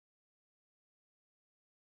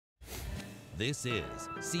This is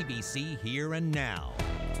CBC Here and Now.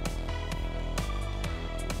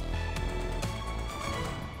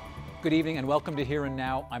 Good evening and welcome to Here and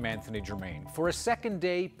Now. I'm Anthony Germain. For a second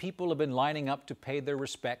day, people have been lining up to pay their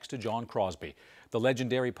respects to John Crosbie. The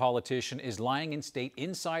legendary politician is lying in state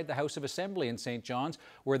inside the House of Assembly in St. John's,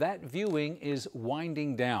 where that viewing is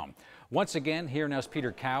winding down. Once again, Here Now's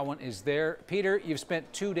Peter Cowan is there. Peter, you've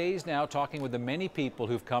spent 2 days now talking with the many people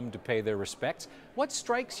who've come to pay their respects. What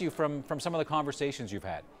strikes you from some of the conversations you've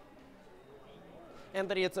had?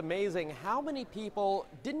 Anthony, it's amazing how many people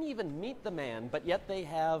didn't even meet the man, but yet they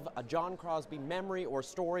have a John Crosbie memory or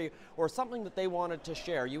story or something that they wanted to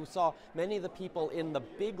share. You saw many of the people in the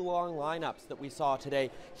big long lineups that we saw today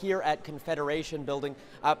here at Confederation Building,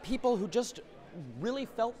 people who just really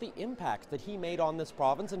felt the impact that he made on this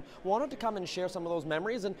province and wanted to come and share some of those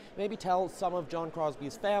memories and maybe tell some of John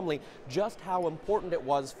Crosbie's family just how important it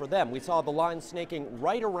was for them. We saw the line snaking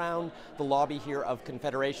right around the lobby here of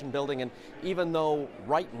Confederation Building, and even though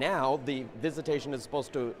right now the visitation is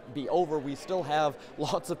supposed to be over, we still have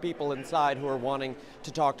lots of people inside who are wanting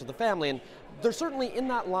to talk to the family. And there's certainly in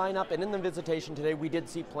that lineup and in the visitation today, we did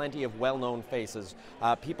see plenty of well-known faces.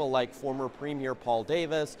 People like former Premier Paul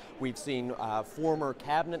Davis. We've seen former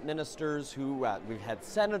cabinet ministers who we've had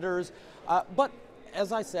senators. But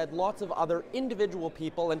as I said, lots of other individual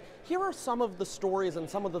people. And here are some of the stories and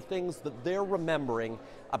some of the things that they're remembering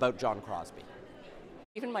about John Crosbie.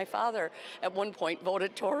 Even my father at one point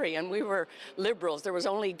voted Tory, and we were Liberals. There was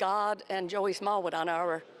only God and Joey Smallwood on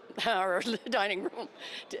our dining room,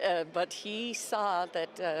 but he saw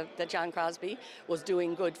that John Crosbie was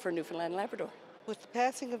doing good for Newfoundland and Labrador. With the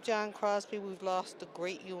passing of John Crosbie, we've lost a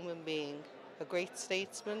great human being, a great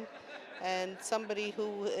statesman, and somebody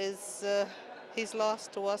who is he's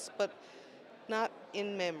lost to us, but not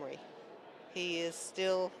in memory. He is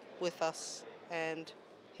still with us, and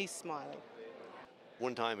he's smiling.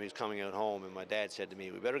 One time he was coming out home and my dad said to me,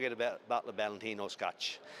 we better get a bottle of Valentino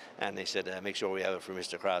Scotch. And they said, make sure we have it for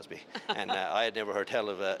Mr. Crosbie. And I had never heard tell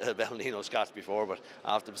of a Valentino Scotch before, but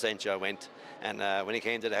after the Sencha I went. And when he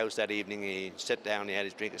came to the house that evening, he sat down, he had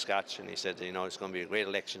his drink of Scotch, and he said, you know, it's going to be a great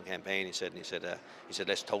election campaign. He said,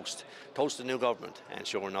 let's toast the new government. And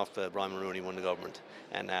sure enough, Brian Mulroney won the government.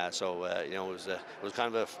 And so, you know, it was kind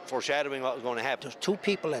of a foreshadowing what was going to happen. There's two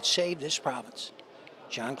people that saved this province,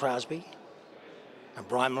 John Crosbie and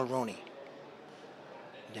Brian Mulroney.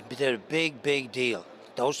 They did a big deal.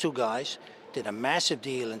 Those two guys did a massive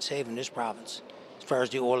deal in saving this province as far as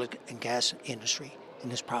the oil and gas industry in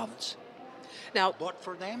this province. Now, but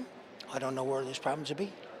for them, I don't know where this province would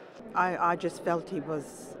be. I just felt he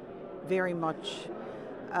was very much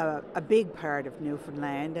a big part of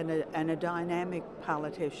Newfoundland and a dynamic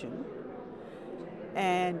politician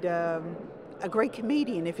and a great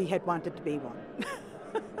comedian if he had wanted to be one.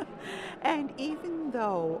 And even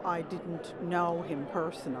though I didn't know him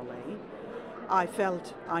personally, I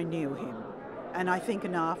felt I knew him. And I think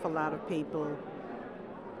an awful lot of people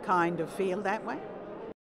kind of feel that way.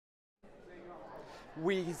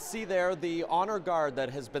 We see there the honor guard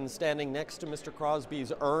that has been standing next to Mr.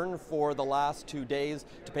 Crosbie's urn for the last 2 days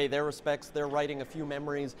to pay their respects. They're writing a few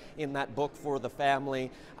memories in that book for the family.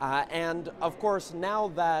 And of course, now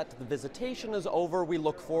that the visitation is over, we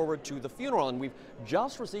look forward to the funeral. And we've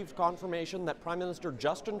just received confirmation that Prime Minister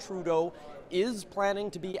Justin Trudeau is planning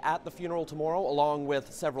to be at the funeral tomorrow, along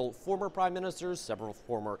with several former prime ministers, several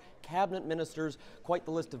former cabinet ministers, quite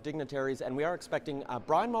the list of dignitaries, and we are expecting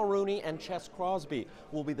Brian Mulroney and Ches Crosbie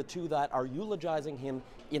will be the two that are eulogizing him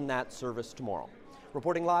in that service tomorrow.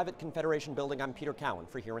 Reporting live at Confederation Building, I'm Peter Cowan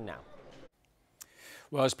for Here and Now.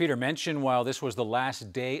 Well, as Peter mentioned, while this was the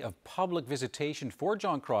last day of public visitation for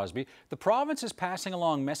John Crosbie, the province is passing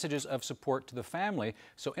along messages of support to the family.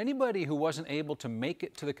 So anybody who wasn't able to make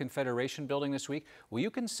it to the Confederation Building this week, well,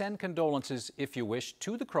 you can send condolences, if you wish,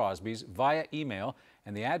 to the Crosbies via email.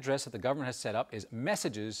 And the address that the government has set up is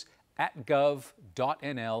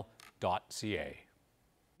messages@gov.nl.ca.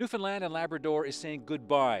 Newfoundland and Labrador is saying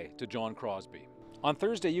goodbye to John Crosbie. On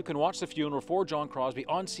Thursday, you can watch the funeral for John Crosbie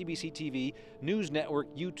on CBC TV, News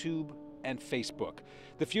Network, YouTube, and Facebook.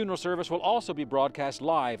 The funeral service will also be broadcast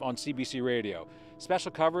live on CBC Radio.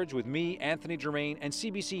 Special coverage with me, Anthony Germain, and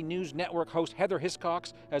CBC News Network host Heather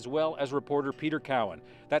Hiscox, as well as reporter Peter Cowan.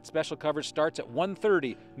 That special coverage starts at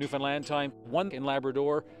 1:30 Newfoundland time, 1 in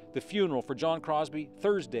Labrador. The funeral for John Crosbie,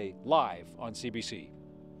 Thursday, live on CBC.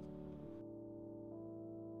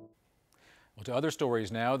 Well, to other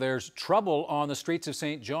stories now, there's trouble on the streets of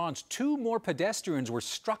St. John's. 2 more pedestrians were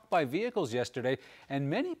struck by vehicles yesterday, and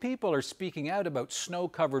many people are speaking out about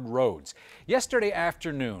snow-covered roads. Yesterday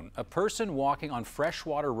afternoon, a person walking on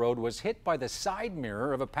Freshwater Road was hit by the side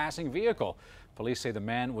mirror of a passing vehicle. Police say the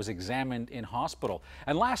man was examined in hospital.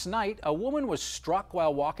 And last night, a woman was struck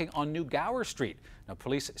while walking on New Gower Street. Now,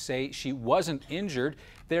 police say she wasn't injured.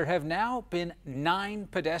 There have now been 9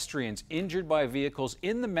 pedestrians injured by vehicles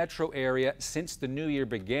in the metro area since the new year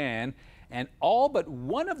began, and all but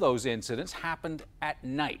one of those incidents happened at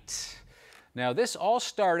night. Now, this all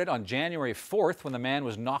started on January 4th when the man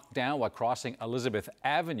was knocked down while crossing Elizabeth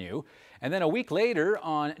Avenue. And then a week later,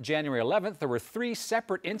 on January 11th, there were 3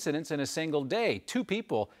 separate incidents in a single day. 2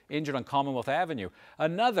 people injured on Commonwealth Avenue,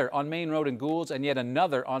 another on Main Road in Goulds, and yet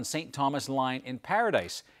another on St. Thomas Line in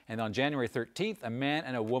Paradise. And on January 13th, a man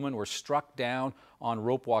and a woman were struck down on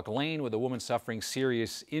Rope Walk Lane, with a woman suffering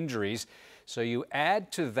serious injuries. So you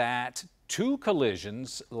add to that 2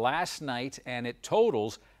 collisions last night, and it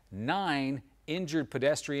totals 9 injured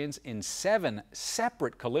pedestrians in 7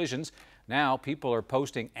 separate collisions. Now people are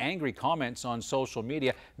posting angry comments on social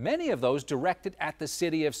media, many of those directed at the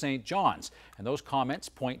city of St. John's. And those comments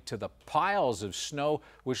point to the piles of snow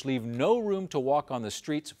which leave no room to walk on the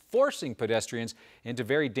streets, forcing pedestrians into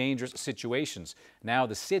very dangerous situations. Now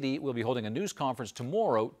the city will be holding a news conference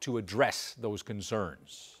tomorrow to address those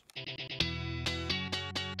concerns.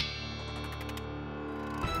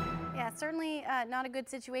 Yeah, certainly not a good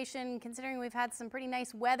situation considering we've had some pretty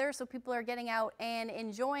nice weather, so people are getting out and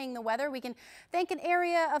enjoying the weather. We can thank an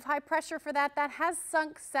area of high pressure for that. That has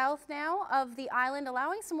sunk south now of the island,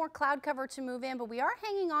 allowing some more cloud cover to move in, but we are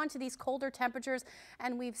hanging on to these colder temperatures,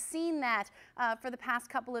 and we've seen that for the past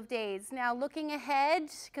couple of days. Now looking ahead,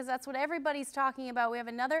 because that's what everybody's talking about, we have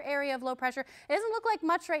another area of low pressure. It doesn't look like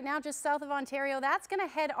much right now, just south of Ontario. That's going to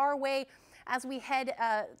head our way as we head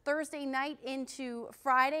Thursday night into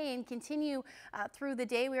Friday and continue through the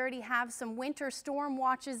day. We already have some winter storm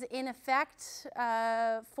watches in effect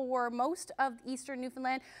for most of eastern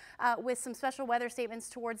Newfoundland, with some special weather statements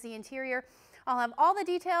towards the interior. I'll have all the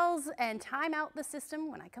details and time out the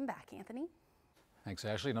system when I come back. Anthony? Thanks,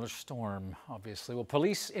 Ashley. Another storm, obviously. Well,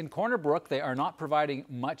 police in Corner Brook, they are not providing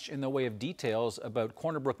much in the way of details about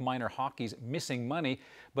Corner Brook minor hockey's missing money.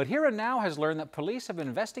 But Here and Now has learned that police have been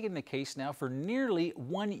investigating the case now for nearly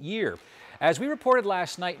 1 year. As we reported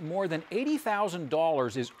last night, more than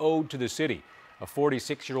 $80,000 is owed to the city. A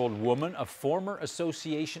 46-year-old woman, a former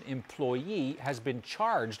association employee, has been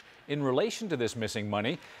charged in relation to this missing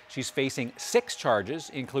money. She's facing 6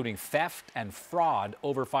 charges, including theft and fraud,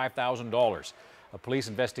 over $5,000. A police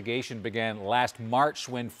investigation began last March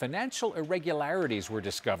when financial irregularities were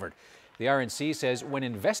discovered. The RNC says when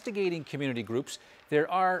investigating community groups,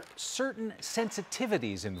 there are certain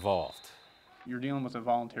sensitivities involved. You're dealing with a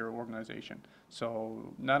volunteer organization,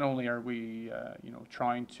 so not only are we,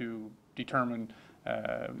 trying to determine,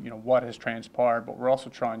 what has transpired, but we're also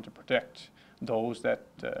trying to protect those that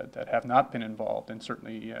have not been involved, and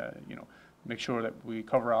certainly, make sure that we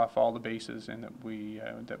cover off all the bases and that we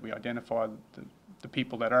identify the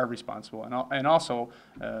people that are responsible, and also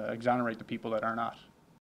exonerate the people that are not.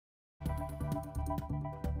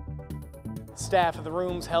 Staff at the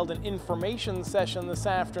rooms held an information session this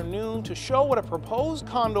afternoon to show what a proposed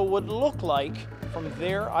condo would look like from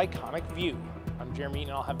their iconic view. I'm Germain,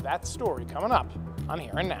 and I'll have that story coming up on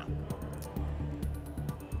Here and Now.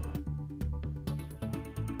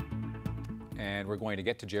 And we're going to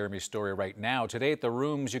get to Jeremy's story right now. Today at the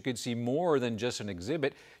rooms, you could see more than just an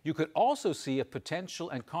exhibit. You could also see a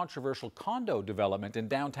potential and controversial condo development in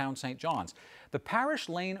downtown St. John's. The Parish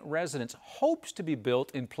Lane residence hopes to be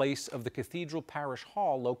built in place of the Cathedral Parish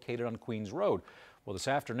Hall located on Queen's Road. Well, this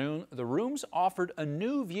afternoon, the rooms offered a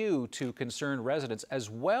new view to concerned residents as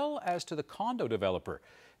well as to the condo developer.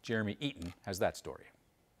 Jeremy Eaton has that story.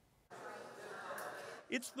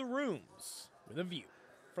 It's the rooms with a view.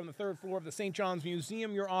 From the 3rd floor of the St. John's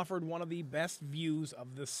Museum, you're offered one of the best views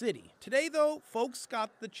of the city. Today, though, folks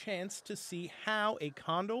got the chance to see how a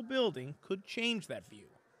condo building could change that view.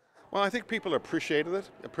 Well, I think people appreciated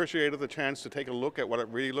the chance to take a look at what it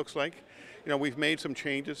really looks like. We've made some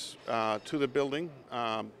changes to the building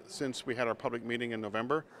since we had our public meeting in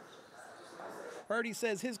November. Hardy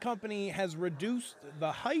says his company has reduced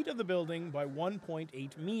the height of the building by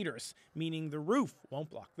 1.8 meters, meaning the roof won't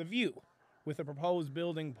block the view. With the proposed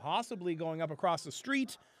building possibly going up across the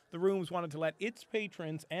street, the rooms wanted to let its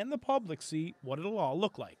patrons and the public see what it'll all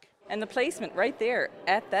look like. And the placement right there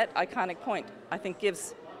at that iconic point, I think,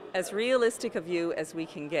 gives as realistic a view as we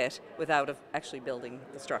can get without actually building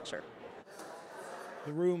the structure.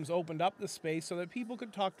 The rooms opened up the space so that people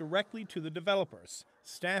could talk directly to the developers.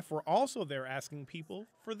 Staff were also there asking people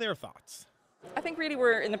for their thoughts. I think really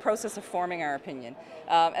we're in the process of forming our opinion.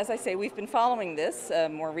 As I say, we've been following this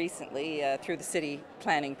more recently through the city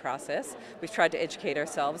planning process. We've tried to educate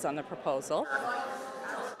ourselves on the proposal.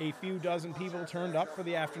 A few dozen people turned up for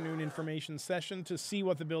the afternoon information session to see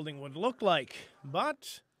what the building would look like.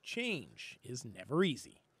 But change is never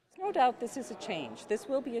easy. No doubt this is a change. This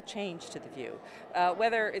will be a change to the view.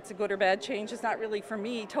 Whether it's a good or bad change is not really for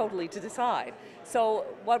me totally to decide. So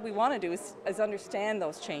what we want to do is understand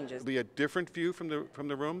those changes. It'll be a different view from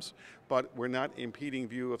the rooms, but we're not impeding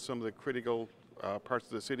view of some of the critical parts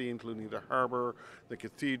of the city, including the harbour, the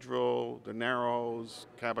cathedral, the Narrows,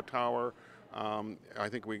 Cabot Tower. I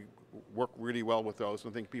think we work really well with those,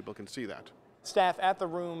 and I think people can see that. Staff at the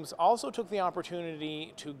rooms also took the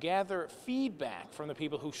opportunity to gather feedback from the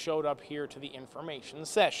people who showed up here to the information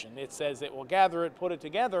session. It says it will gather it, put it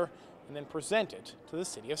together, and then present it to the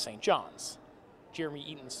City of St. John's. Jeremy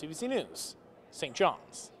Eaton, CBC News, St.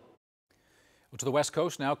 John's. Well, to the West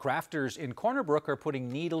Coast now, crafters in Corner Brook are putting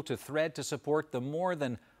needle to thread to support the more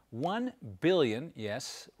than 1 billion,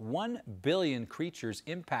 yes, 1 billion creatures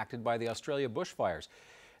impacted by the Australia bushfires.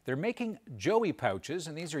 They're making joey pouches,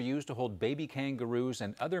 and these are used to hold baby kangaroos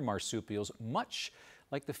and other marsupials, much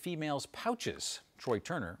like the female's pouches. Troy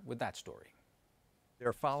Turner with that story.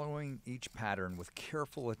 They're following each pattern with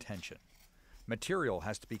careful attention. Material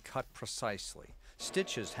has to be cut precisely,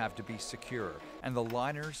 stitches have to be secure, and the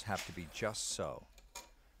liners have to be just so.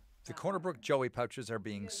 The Corner Brook joey pouches are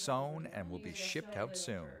being sewn and will be shipped out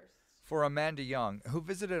soon. For Amanda Young, who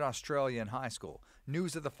visited Australia in high school,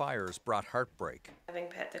 news of the fires brought heartbreak. Having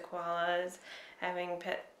pet the koalas, having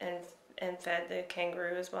pet and fed the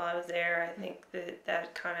kangaroos while I was there, I think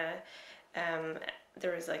that kind of,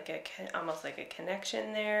 there was like almost like a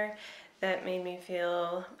connection there that made me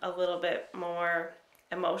feel a little bit more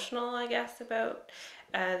emotional, I guess, about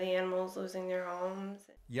the animals losing their homes.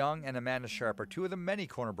 Young and Amanda Sharp are two of the many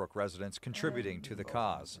Corner Brook residents contributing to the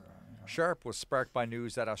cause. Sharp was sparked by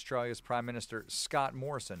news that Australia's Prime Minister Scott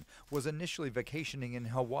Morrison was initially vacationing in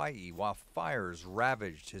Hawaii while fires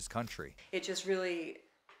ravaged his country. It just really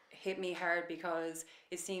hit me hard because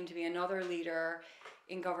it seemed to be another leader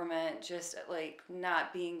in government just like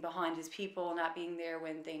not being behind his people, not being there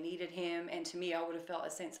when they needed him. And to me, I would have felt a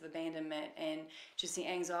sense of abandonment and just the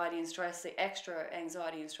anxiety and stress, the extra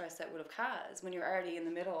anxiety and stress that would have caused when you're already in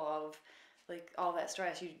the middle of like all that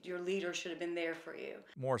stress. Your leader should have been there for you.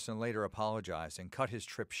 Morrison later apologized and cut his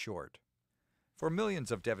trip short. For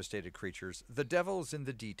millions of devastated creatures, the devil's in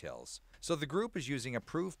the details. So the group is using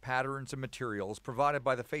approved patterns and materials provided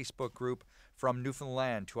by the Facebook group From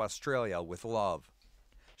Newfoundland to Australia with Love.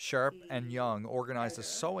 Sharp and Young organized a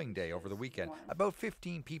sewing day over the weekend. About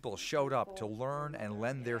 15 people showed up to learn and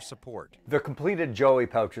lend their support. The completed joey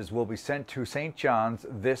pouches will be sent to St. John's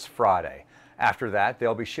this Friday. After that,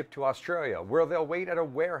 they'll be shipped to Australia, where they'll wait at a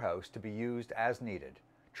warehouse to be used as needed.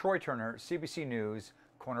 Troy Turner, CBC News,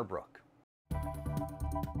 Corner Brook.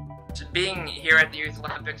 Being here at the Youth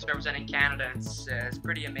Olympics representing Canada, it's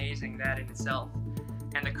pretty amazing that in itself.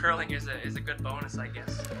 And the curling is a good bonus, I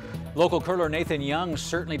guess. Local curler Nathan Young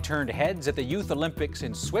certainly turned heads at the Youth Olympics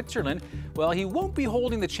in Switzerland. Well, he won't be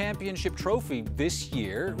holding the championship trophy this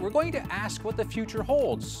year. We're going to ask what the future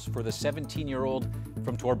holds for the 17-year-old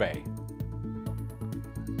from Torbay.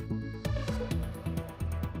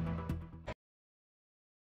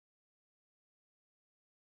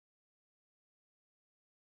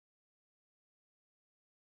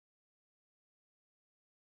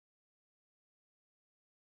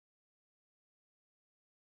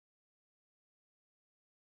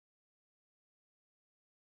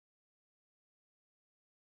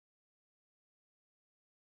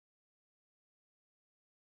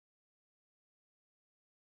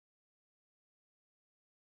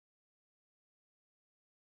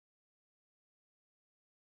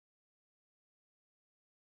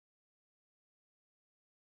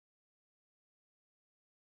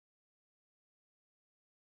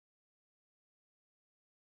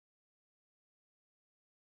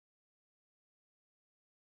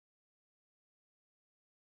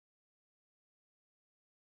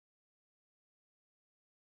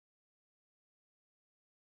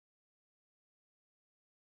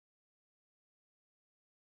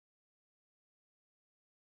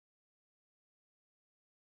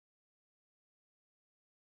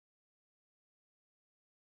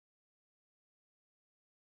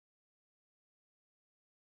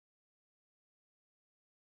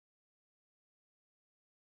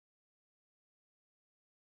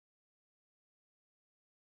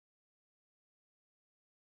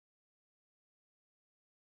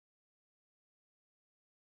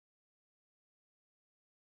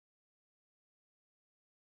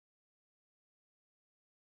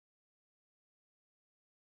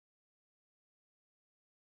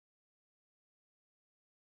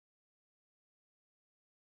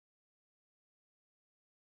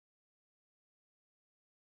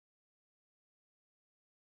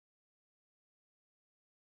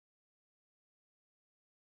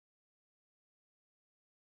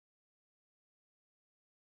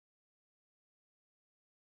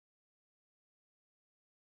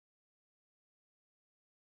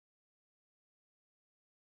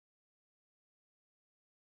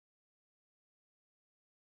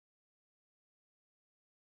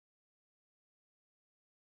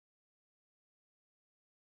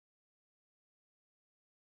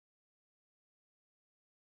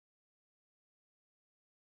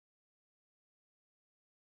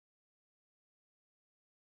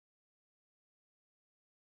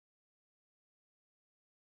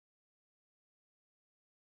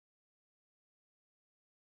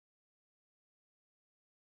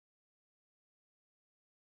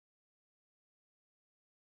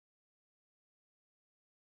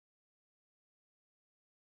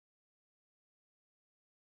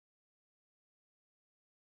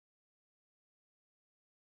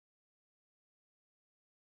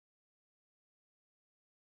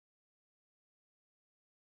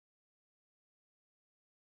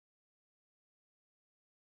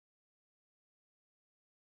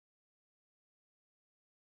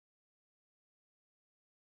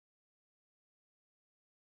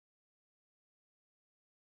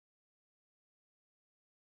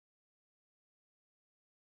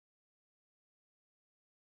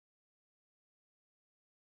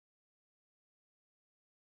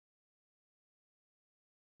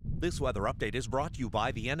 This weather update is brought to you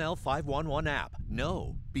by the NL 511 app.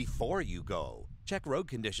 Know before you go. Check road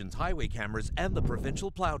conditions, highway cameras, and the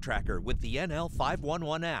provincial plow tracker with the NL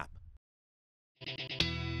 511 app.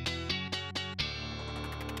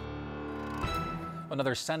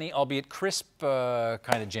 Another sunny, albeit crisp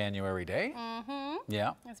kind of January day. Mm-hmm.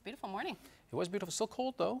 Yeah. It's a beautiful morning. It was beautiful. Still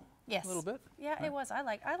cold though. Yes. A little bit. Yeah, right. It was. I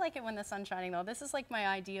like it when the sun's shining though. This is like my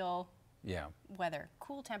ideal weather.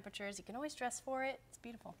 Cool temperatures. You can always dress for it. It's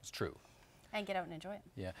beautiful. It's true. And get out and enjoy it.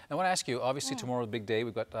 Yeah. I want to ask you, obviously tomorrow, the big day,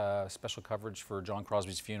 we've got special coverage for John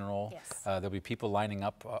Crosby's funeral. Yes. There'll be people lining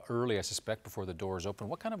up early, I suspect, before the doors open.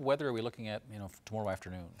 What kind of weather are we looking at, tomorrow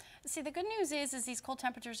afternoon? See, the good news is these cold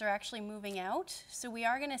temperatures are actually moving out. So we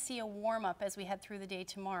are going to see a warm up as we head through the day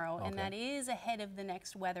tomorrow. Okay. And that is ahead of the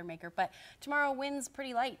next weather maker. But tomorrow wind's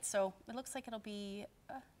pretty light. So it looks like it'll be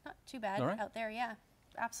not too bad out there. Yeah,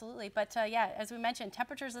 absolutely. But yeah, as we mentioned,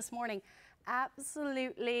 temperatures this morning,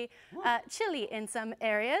 absolutely chilly in some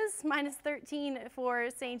areas. Minus 13 for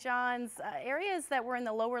St. John's. Areas that were in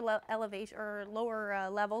the lower elevation or lower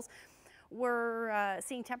levels, we're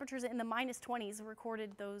seeing temperatures in the minus 20s.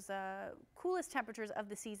 Recorded those coolest temperatures of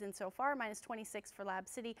the season so far. Minus 26 for Lab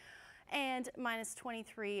City and minus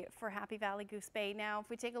 23 for Happy Valley Goose Bay. Now, if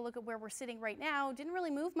we take a look at where we're sitting right now, didn't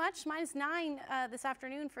really move much. Minus 9 this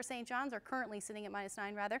afternoon for St. John's, or currently sitting at minus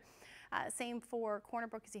 9 rather. Same for Corner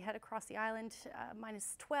Brook as you head across the island,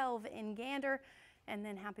 minus 12 in Gander. And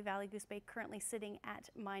then Happy Valley Goose Bay currently sitting at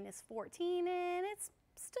minus 14, and it's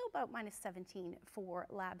still about minus 17 for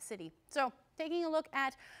Lab City. So taking a look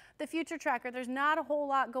at the future tracker, there's not a whole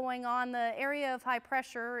lot going on. The area of high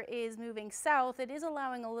pressure is moving south. It is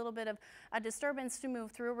allowing a little bit of a disturbance to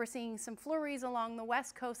move through. We're seeing some flurries along the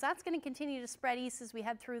west coast. That's going to continue to spread east as we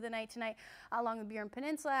head through the night tonight along the Burin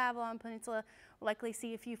Peninsula, Avalon Peninsula. We'll likely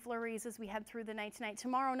see a few flurries as we head through the night tonight.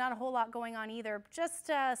 Tomorrow, not a whole lot going on either.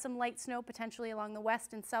 Just some light snow potentially along the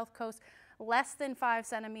west and south coast. Less than 5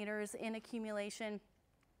 centimeters in accumulation.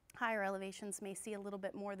 Higher elevations may see a little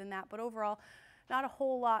bit more than that, but overall, not a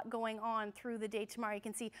whole lot going on through the day tomorrow. You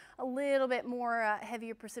can see a little bit more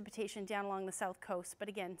heavier precipitation down along the south coast, but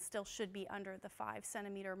again, still should be under the 5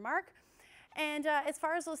 centimeter mark. And as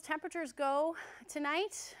far as those temperatures go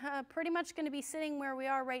tonight, pretty much going to be sitting where we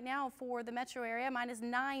are right now for the metro area. Minus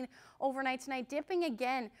 9 overnight tonight, dipping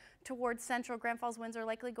again towards central. Grand Falls winds are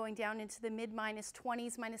likely going down into the mid minus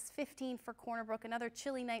 20s, minus 15 for Corner Brook. Another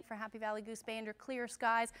chilly night for Happy Valley Goose Bay under clear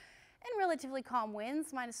skies and relatively calm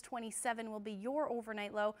winds. Minus 27 will be your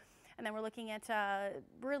overnight low. And then we're looking at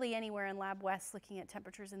really anywhere in Lab West, looking at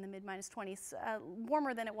temperatures in the mid minus 20s.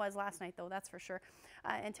 Warmer than it was last night, though, that's for sure.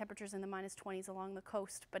 And temperatures in the minus 20s along the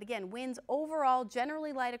coast. But again, winds overall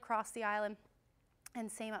generally light across the island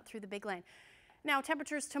and same up through the Big Land. Now,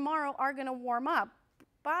 temperatures tomorrow are going to warm up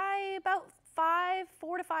by about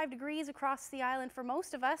 4 to 5 degrees across the island for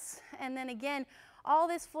most of us. And then again, all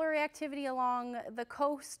this flurry activity along the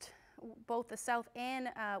coast, both the south and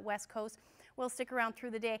west coast, will stick around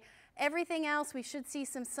through the day. Everything else, we should see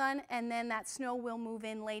some sun, and then that snow will move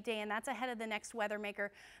in late day, and that's ahead of the next weather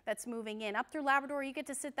maker that's moving in. Up through Labrador, you get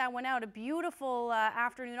to sit that one out. A beautiful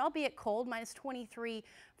afternoon, albeit cold, minus 23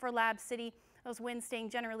 for Lab City. Those winds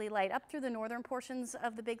staying generally light. Up through the northern portions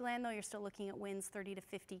of the Big Land, though, you're still looking at winds 30 to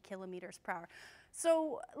 50 kilometers per hour.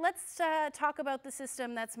 So let's talk about the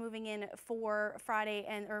system that's moving in for Friday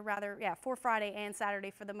for Friday and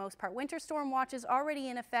Saturday for the most part. Winter storm watch is already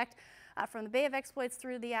in effect from the Bay of Exploits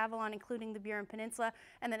through the Avalon, including the Burin Peninsula,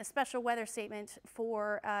 and then a special weather statement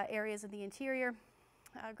for areas of the interior,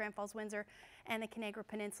 Grand Falls, Windsor, and the Canagra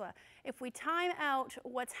Peninsula. If we time out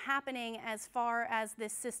what's happening as far as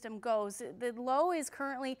this system goes, the low is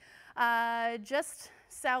currently just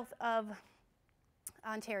south of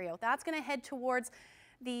Ontario. That's going to head towards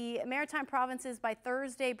the Maritime provinces by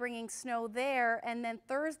Thursday, bringing snow there, and then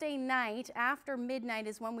Thursday night after midnight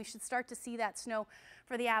is when we should start to see that snow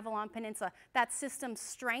for the Avalon Peninsula. That system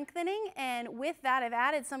strengthening, and with that I've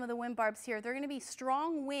added some of the wind barbs here. They're going to be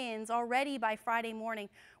strong winds already by Friday morning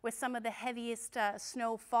with some of the heaviest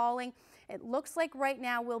snow falling. It looks like right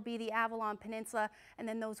now will be the Avalon Peninsula, and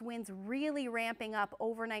then those winds really ramping up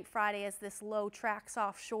overnight Friday as this low tracks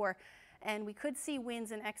offshore. And we could see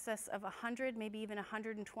winds in excess of 100, maybe even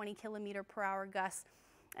 120 kilometer per hour gusts.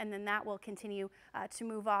 And then that will continue to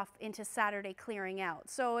move off into Saturday, clearing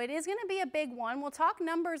out. So it is going to be a big one. We'll talk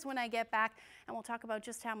numbers when I get back, and we'll talk about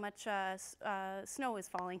just how much snow is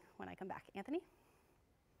falling when I come back. Anthony?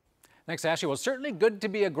 Thanks, Ashley. Well, it's certainly good to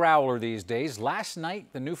be a growler these days. Last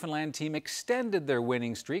night, the Newfoundland team extended their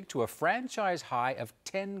winning streak to a franchise high of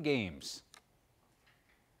 10 games.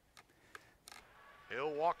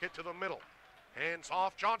 He'll walk it to the middle. Hands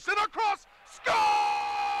off, Johnson across,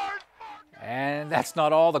 scores! And that's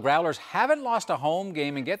not all. The Growlers haven't lost a home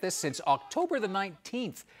game, and get this, since October the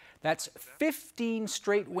 19th. That's 15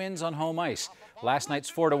 straight wins on home ice. Last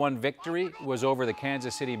night's 4-1 victory was over the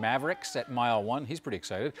Kansas City Mavericks at Mile 1. He's pretty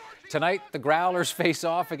excited. Tonight, the Growlers face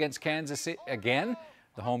off against Kansas City again.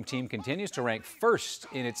 The home team continues to rank first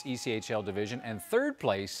in its ECHL division and third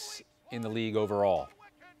place in the league overall.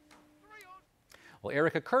 Well,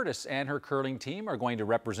 Erica Curtis and her curling team are going to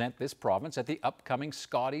represent this province at the upcoming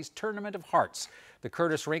Scotties Tournament of Hearts. The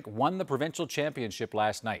Curtis rink won the provincial championship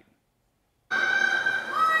last night.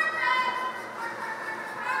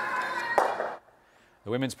 The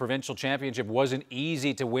Women's Provincial Championship wasn't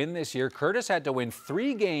easy to win this year. Curtis had to win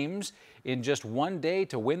 3 games in just one day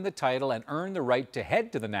to win the title and earn the right to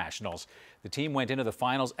head to the Nationals. The team went into the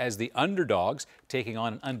finals as the underdogs, taking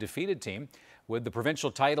on an undefeated team. With the provincial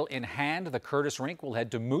title in hand, the Curtis rink will head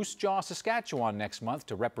to Moose Jaw, Saskatchewan next month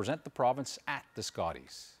to represent the province at the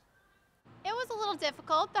Scotties. It was a little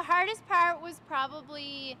difficult. The hardest part was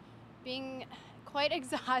probably being quite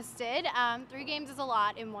exhausted. 3 games is a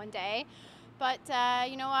lot in one day. But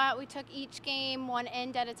you know what, we took each game one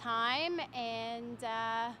end at a time, and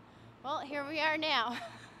well, here we are now.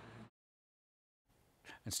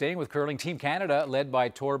 And staying with curling, Team Canada, led by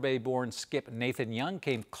Torbay-born skip Nathan Young,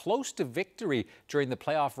 came close to victory during the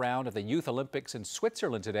playoff round of the Youth Olympics in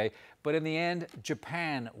Switzerland today. But in the end,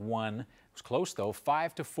 Japan won. It was close, though,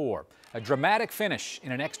 5-4. A dramatic finish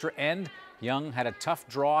in an extra end. Young had a tough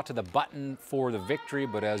draw to the button for the victory,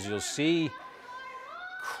 but as you'll see,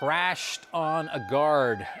 crashed on a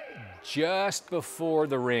guard just before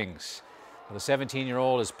the rings. Well, the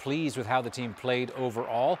 17-year-old is pleased with how the team played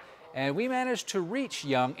overall, and we managed to reach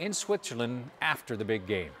Young in Switzerland after the big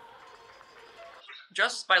game.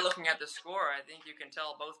 Just by looking at the score, I think you can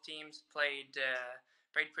tell both teams played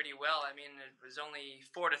pretty well. I mean, it was only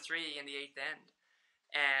 4-3 in the 8th end,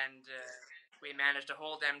 and we managed to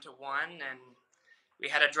hold them to 1, and we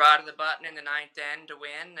had a draw to the button in the 9th end to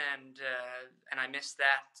win, and I missed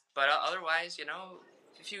that. But otherwise, you know,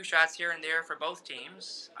 a few shots here and there for both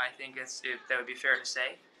teams. I think that would be fair to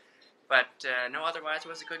say. But no, otherwise it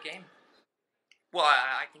was a good game. Well,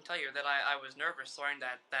 I can tell you that I was nervous throwing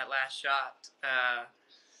that last shot.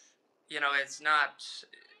 You know, it's not,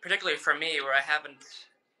 particularly for me, where I haven't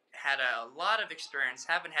had a lot of experience,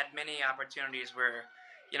 haven't had many opportunities where,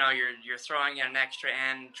 you know, you're throwing in an extra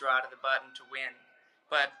end, draw to the button to win.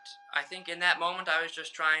 But I think in that moment, I was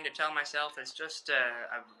just trying to tell myself it's just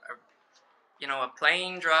you know, a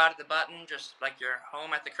plain draw to the button, just like you're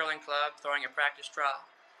home at the curling club throwing a practice draw.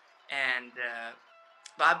 And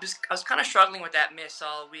but I was kind of struggling with that miss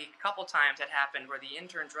all week. A couple times that happened where the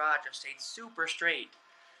intern draw just stayed super straight,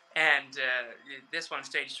 and this one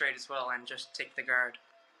stayed straight as well and just ticked the guard.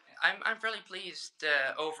 I'm fairly pleased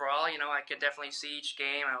overall. You know, I could definitely see each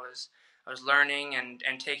game. I was learning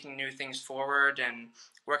and taking new things forward and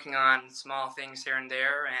working on small things here and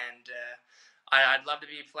there. And I'd love to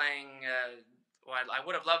be playing. Well, I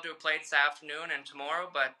would have loved to have played this afternoon and tomorrow,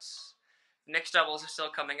 but mixed doubles are still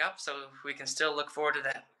coming up, so we can still look forward to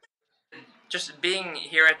that. Just being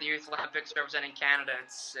here at the Youth Olympics representing Canada,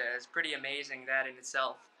 it's pretty amazing that in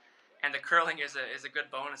itself. And the curling is a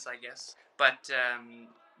good bonus, I guess. But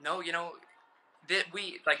no, you know,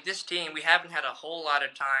 this team, we haven't had a whole lot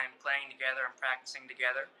of time playing together and practicing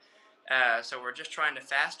together. So we're just trying to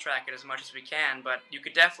fast track it as much as we can, but you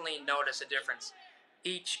could definitely notice a difference.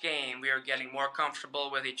 Each game we were getting more comfortable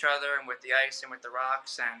with each other and with the ice and with the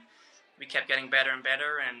rocks, and we kept getting better and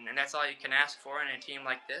better, and that's all you can ask for in a team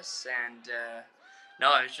like this. And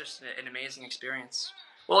no, it was just an amazing experience.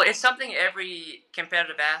 Well, it's something every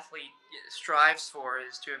competitive athlete strives for,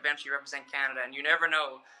 is to eventually represent Canada, and you never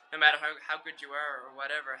know, no matter how good you are or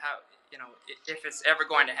whatever, how, you know, if it's ever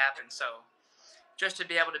going to happen. So just to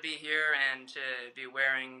be able to be here and to be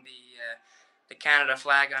wearing the Canada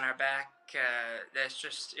flag on our back, it's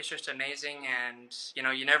just amazing. And you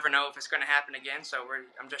know, you never know if it's going to happen again. So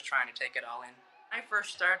I'm just trying to take it all in. When I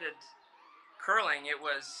first started curling, it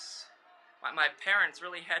was my parents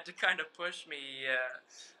really had to kind of push me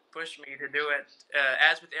to do it.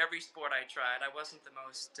 As with every sport I tried, I wasn't the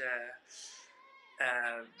most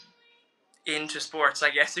into sports, I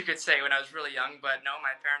guess you could say, when I was really young. But no,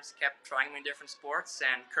 my parents kept trying me in different sports,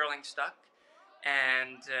 and curling stuck.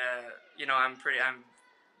 And you know, I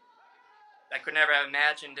could never have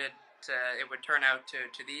imagined it would turn out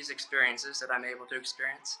to these experiences that I'm able to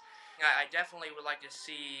experience. I definitely would like to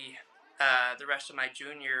see the rest of my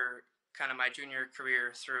junior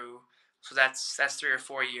career through. So that's 3 or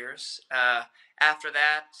 4 years. After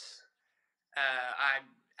that,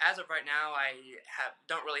 as of right now, I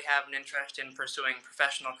don't really have an interest in pursuing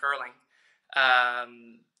professional curling.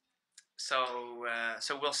 So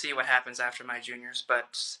we'll see what happens after my juniors.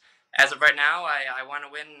 But as of right now, I want to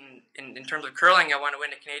win in terms of curling. I want to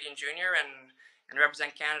win a Canadian junior and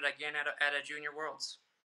represent Canada again at a junior worlds.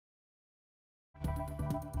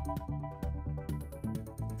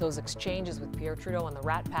 Those exchanges with Pierre Trudeau and the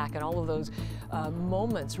Rat Pack and all of those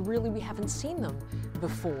moments, really we haven't seen them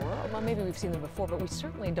before. Well, maybe we've seen them before, but we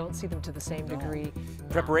certainly don't see them to the same degree.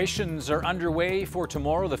 Preparations are underway for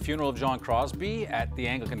tomorrow, the funeral of John Crosby at the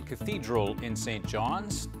Anglican Cathedral in St.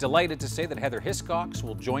 John's. Delighted to say that Heather Hiscox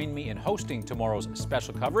will join me in hosting tomorrow's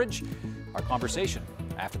special coverage. Our conversation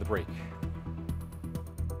after the break.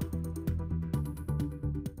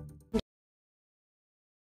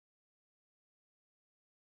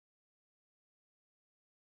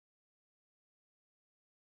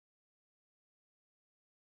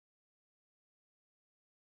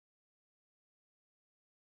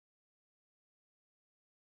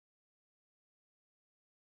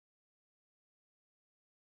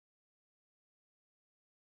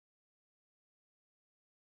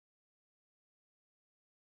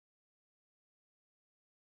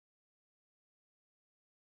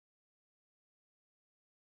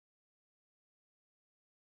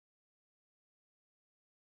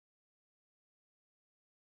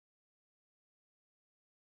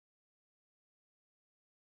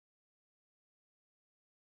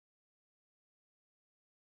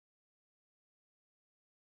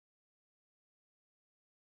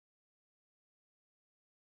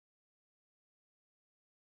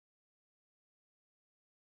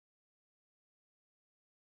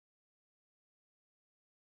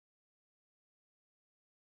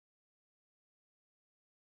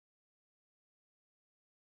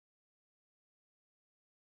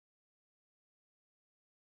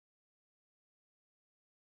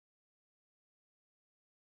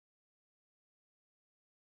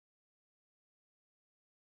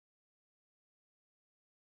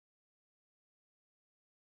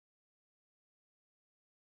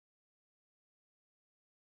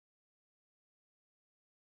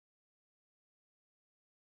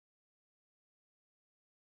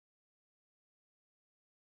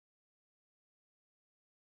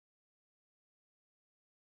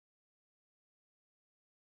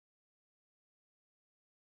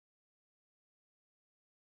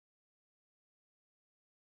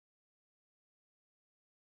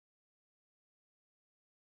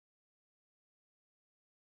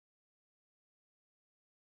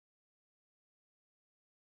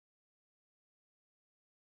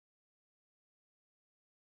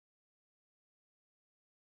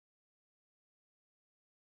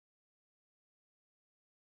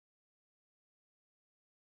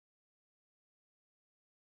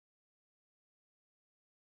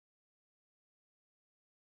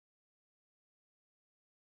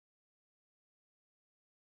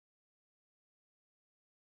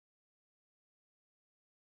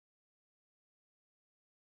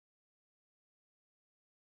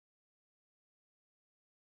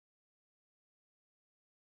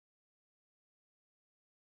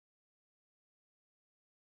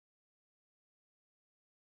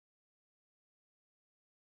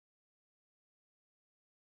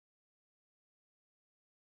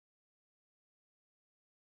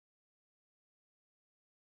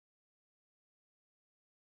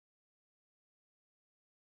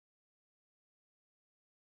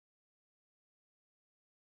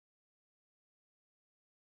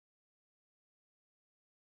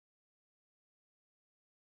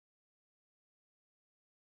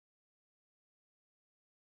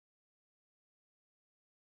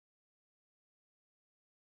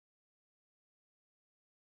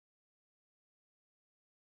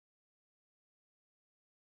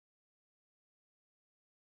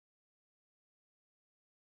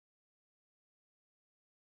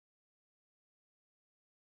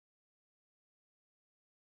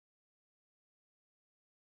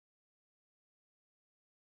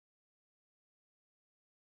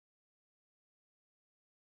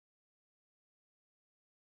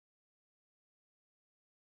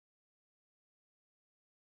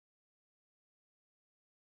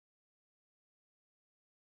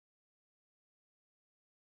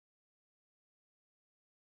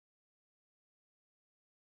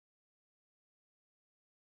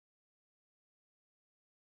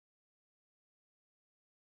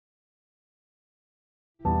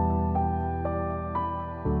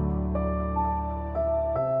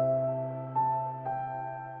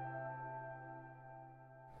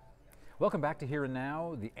 Welcome back to Here and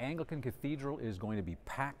Now. The Anglican Cathedral is going to be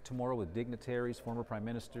packed tomorrow with dignitaries, former prime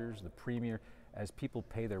ministers, the Premier, as people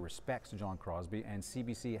pay their respects to John Crosby, and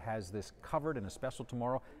CBC has this covered in a special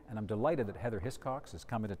tomorrow, and I'm delighted that Heather Hiscox is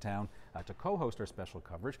coming to town to co-host our special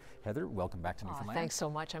coverage. Heather, welcome back to Newfoundland. Thanks so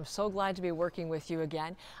much. I'm so glad to be working with you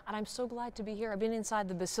again, and I'm so glad to be here. I've been inside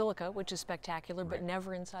the Basilica, which is spectacular, but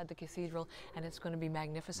never inside the cathedral, and it's going to be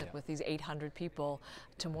magnificent with these 800 people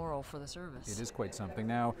tomorrow for the service. It is quite something.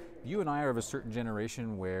 Now, you and I are of a certain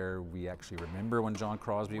generation where we actually remember when John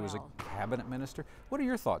Crosby was a cabinet minister. What are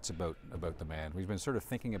your thoughts about the man? We've been sort of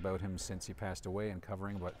thinking about him since he passed away and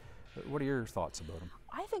covering, but what are your thoughts about him?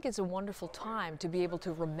 I think it's a wonderful time to be able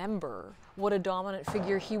to remember what a dominant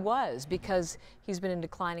figure he was, because he's been in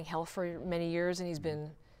declining health for many years and he's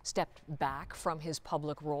been stepped back from his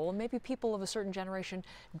public role. And maybe people of a certain generation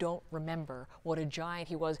don't remember what a giant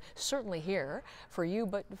he was, certainly here for you,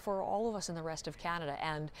 but for all of us in the rest of Canada.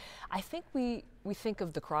 And I think we think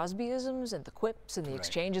of the Crosbyisms and the quips and the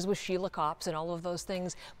exchanges with Sheila Copps and all of those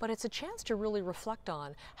things, but it's a chance to really reflect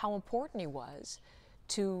on how important he was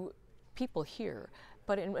to people here,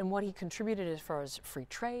 but in what he contributed as far as free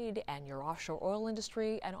trade and your offshore oil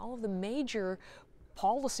industry and all of the major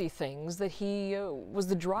policy things that he was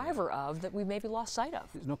the driver of that we maybe lost sight of.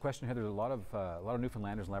 There's no question, Heather. A lot of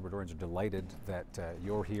Newfoundlanders and Labradorians are delighted that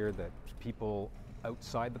you're here, that people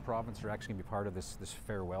outside the province are actually going to be part of this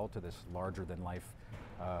farewell to this larger-than-life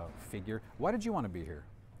figure. Why did you want to be here?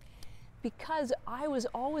 Because I was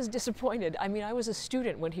always disappointed. I mean, I was a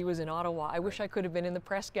student when he was in Ottawa. I wish I could have been in the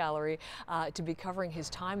press gallery to be covering his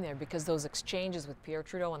time there, because those exchanges with Pierre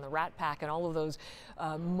Trudeau and the Rat Pack and all of those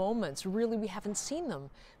moments, really, we haven't seen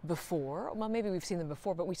them before. Well, maybe we've seen them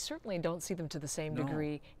before, but we certainly don't see them to the same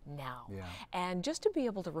degree now. Yeah. And just to be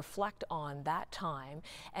able to reflect on that time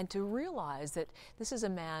and to realize that this is a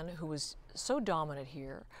man who was so dominant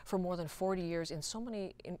here for more than 40 years in so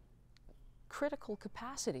many critical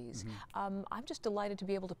capacities. I'm just delighted to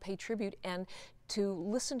be able to pay tribute and to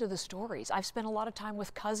listen to the stories. I've spent a lot of time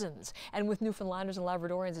with cousins and with Newfoundlanders and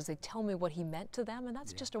Labradorians as they tell me what he meant to them, and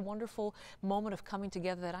that's just a wonderful moment of coming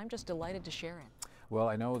together that I'm just delighted to share in. Well,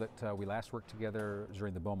 I know that we last worked together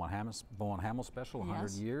during the Beaumont-Hamel special,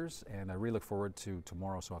 100 years, and I really look forward to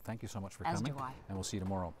tomorrow, so thank you so much for coming. As do I. And we'll see you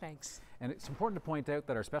tomorrow. Thanks. And it's important to point out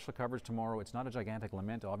that our special coverage tomorrow, it's not a gigantic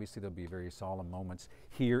lament. Obviously, there'll be very solemn moments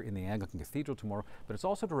here in the Anglican Cathedral tomorrow, but it's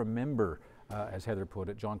also to remember, as Heather put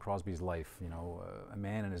it, John Crosby's life. You know, a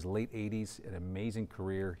man in his late 80s, an amazing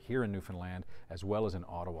career here in Newfoundland, as well as in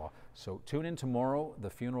Ottawa. So tune in tomorrow. The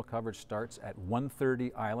funeral coverage starts at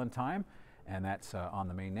 1:30 Island time. And that's on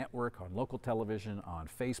the main network, on local television, on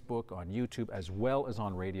Facebook, on YouTube, as well as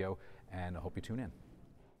on radio. And I hope you tune in.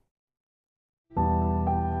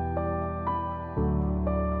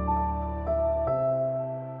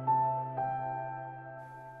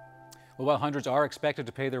 Well, while hundreds are expected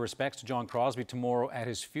to pay their respects to John Crosby tomorrow at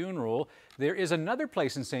his funeral, there is another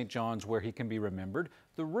place in St. John's where he can be remembered.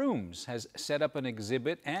 The Rooms has set up an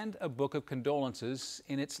exhibit and a book of condolences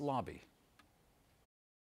in its lobby.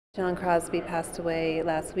 John Crosby passed away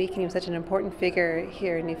last week, and he was such an important figure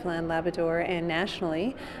here in Newfoundland and Labrador and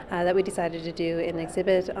nationally that we decided to do an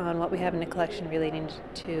exhibit on what we have in the collection relating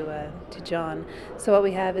to John. So what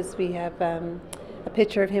we have is a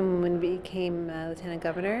picture of him when he became Lieutenant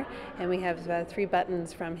Governor, and we have 3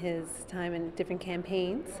 buttons from his time in different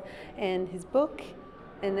campaigns, and his book,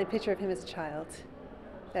 and a picture of him as a child.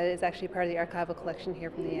 That is actually part of the archival collection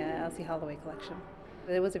here from the Elsie Holloway collection.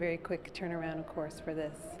 It was a very quick turnaround, of course, for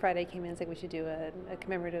this. Friday came in and said we should do a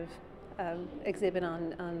commemorative exhibit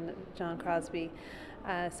on John Crosby.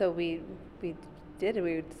 So we did it.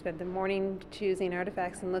 We spent the morning choosing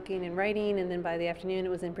artifacts and looking and writing, and then by the afternoon it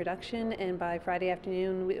was in production, and by Friday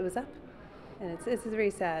afternoon it was up. And it's a very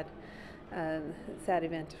sad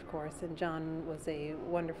event, of course. And John was a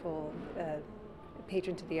wonderful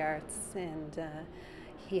patron to the arts, and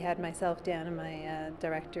he had myself down and my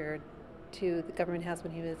director to the Government House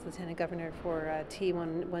when he was Lieutenant Governor for tea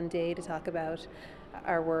one day to talk about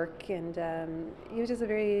our work, and he was just a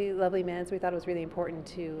very lovely man, so we thought it was really important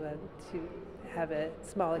to have a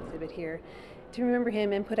small exhibit here to remember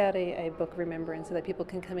him and put out a book of remembrance so that people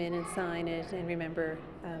can come in and sign it and remember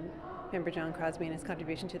John Crosby and his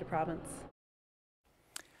contribution to the province.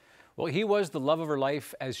 Well, he was the love of her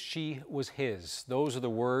life as she was his. Those are the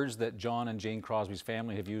words that John and Jane Crosby's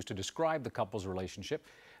family have used to describe the couple's relationship.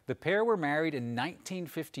 The pair were married in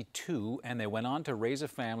 1952, and they went on to raise a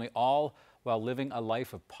family, all while living a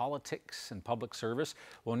life of politics and public service.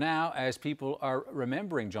 Well, now, as people are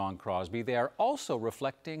remembering John Crosby, they are also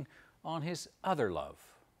reflecting on his other love.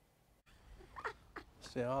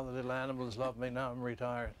 See, all the little animals love me now I'm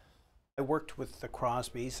retired. I worked with the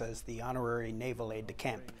Crosbys as the honorary naval aide de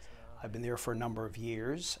camp I've been there for a number of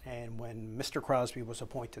years, and when Mr. Crosby was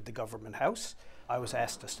appointed to Government House, I was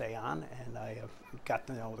asked to stay on, and I got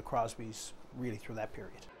to know the Crosbys really through that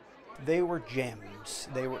period. They were gems.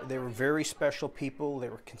 They were very special people. They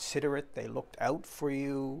were considerate. They looked out for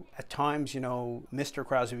you. At times, you know, Mr.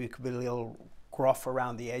 Crosby could be a little gruff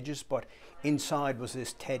around the edges, but inside was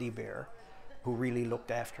this teddy bear who really looked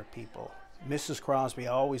after people. Mrs. Crosby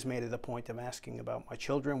always made it a point of asking about my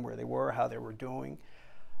children, where they were, how they were doing.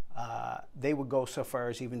 They would go so far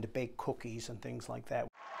as even to bake cookies and things like that.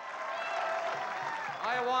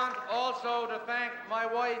 I want also to thank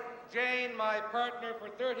my wife, Jane, my partner for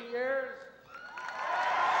 30 years,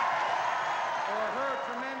 for her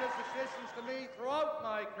tremendous assistance to me throughout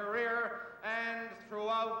my career and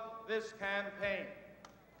throughout this campaign.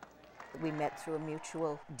 We met through a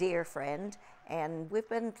mutual dear friend, and we've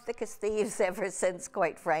been thick as thieves ever since,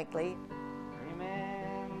 quite frankly.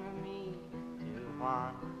 Remember me to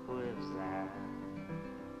one who is there,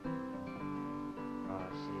 for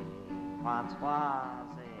she once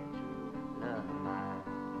was a true love of mine.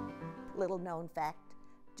 Little known fact,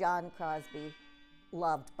 John Crosby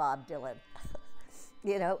loved Bob Dylan.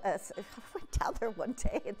 You know, I went down there one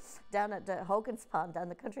day, and down at Hogan's Pond, down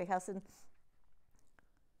the country house, and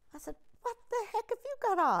I said, "What the heck have you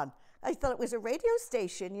got on?" I thought it was a radio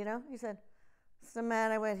station, you know. He said, "What's the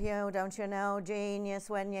matter with you? Don't you know genius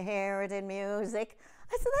when you hear it in music?"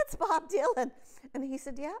 I said, "That's Bob Dylan." And he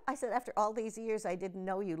said, "Yeah." I said, "After all these years, I didn't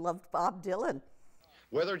know you loved Bob Dylan."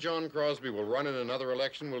 Whether John Crosby will run in another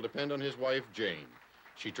election will depend on his wife, Jane.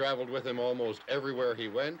 She traveled with him almost everywhere he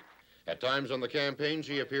went. At times on the campaign,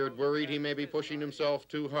 she appeared worried he may be pushing himself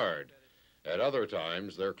too hard. At other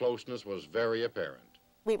times, their closeness was very apparent.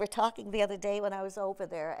 We were talking the other day when I was over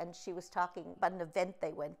there, and she was talking about an event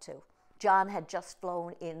they went to. John had just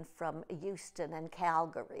flown in from Houston and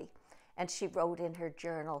Calgary, and she wrote in her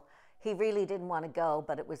journal, he really didn't want to go,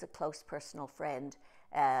 but it was a close personal friend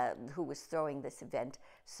who was throwing this event.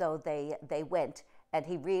 So they went, and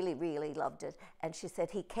he really, really loved it. And she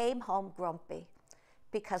said he came home grumpy,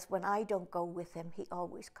 because when I don't go with him, he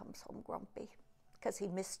always comes home grumpy, because he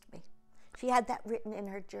missed me. She had that written in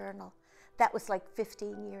her journal. That was like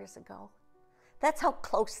 15 years ago. That's how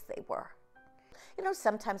close they were. You know,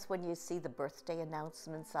 sometimes when you see the birthday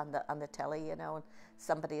announcements on the telly, you know, and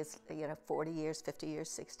somebody is, you know, 40 years, 50 years,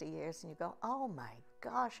 60 years, and you go, "Oh my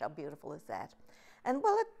gosh, how beautiful is that?" And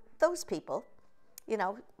well, those people, you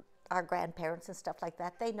know, our grandparents and stuff like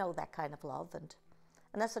that, they know that kind of love, and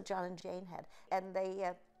that's what John and Jane had. And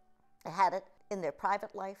they had it in their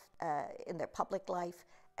private life, in their public life,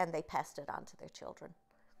 and they passed it on to their children.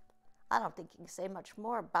 I don't think you can say much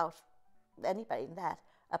more about anybody than that.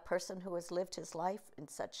 A person who has lived his life in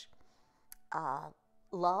such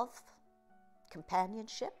love,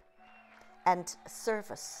 companionship, and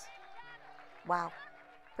service. Wow,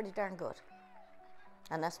 pretty darn good.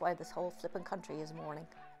 And that's why this whole flippin' country is mourning.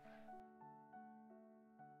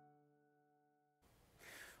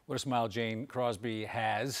 What a smile Jane Crosby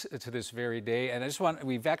has to this very day. And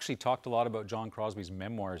we've actually talked a lot about John Crosby's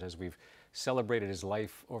memoirs as we've celebrated his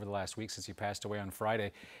life over the last week since he passed away on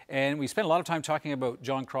Friday. And we spent a lot of time talking about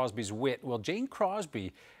John Crosby's wit. Well, Jane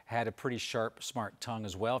Crosby had a pretty sharp, smart tongue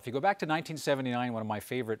as well. If you go back to 1979, one of my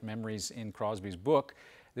favorite memories in Crosby's book,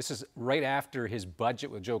 this is right after his budget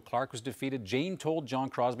with Joe Clark was defeated. Jane told John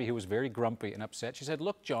Crosby, who was very grumpy and upset, she said,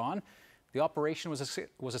 "Look, John, the operation was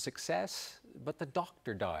a success, but the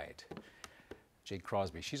doctor died." Jane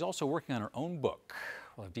Crosby. She's also working on her own book.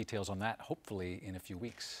 We'll have details on that, hopefully, in a few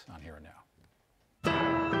weeks on Here and Now.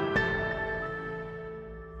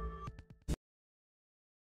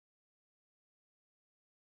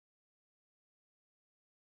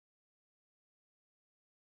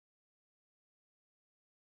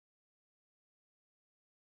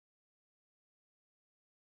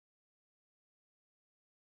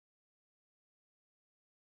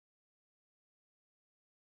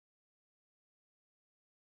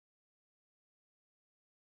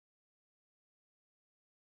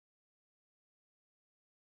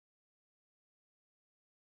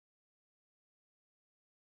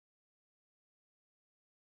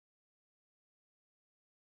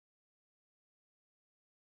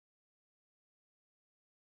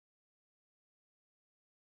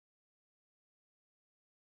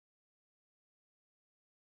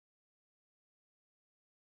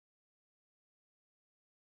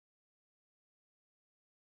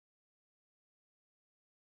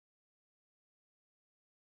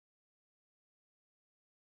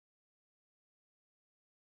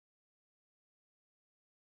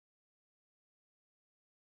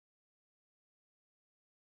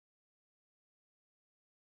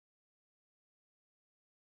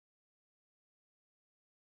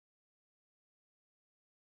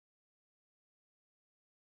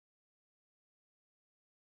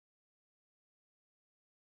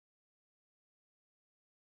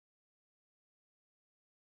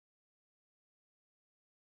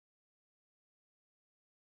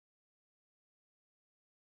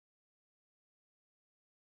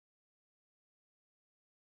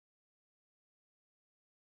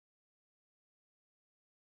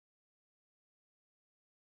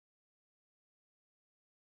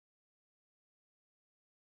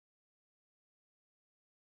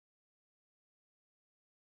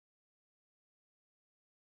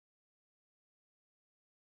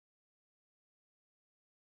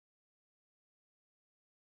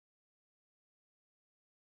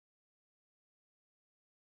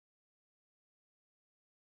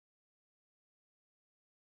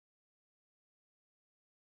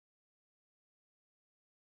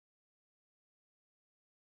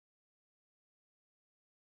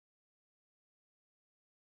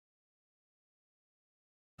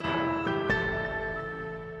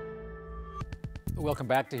 Welcome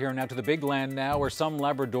back to Here Now to the Big Land now, where some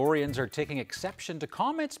Labradorians are taking exception to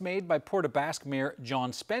comments made by Port aux Basques Mayor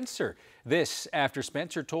John Spencer. This after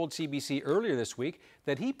Spencer told CBC earlier this week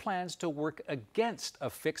that he plans to work against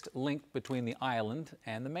a fixed link between the island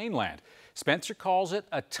and the mainland. Spencer calls it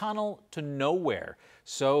a tunnel to nowhere.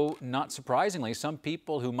 So, not surprisingly, some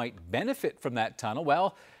people who might benefit from that tunnel,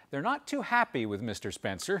 well, they're not too happy with Mr.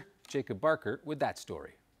 Spencer. Jacob Barker with that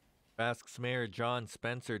story. Basques Mayor John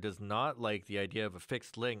Spencer does not like the idea of a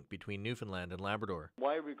fixed link between Newfoundland and Labrador.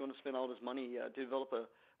 Why are we going to spend all this money to develop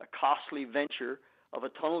a costly venture of a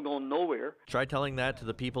tunnel going nowhere? Try telling that to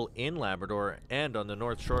the people in Labrador and on the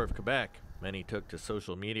north shore of Quebec. Many took to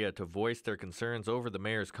social media to voice their concerns over the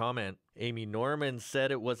mayor's comment. Amy Norman said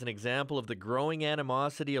it was an example of the growing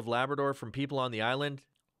animosity of Labrador from people on the island.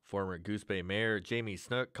 Former Goose Bay Mayor Jamie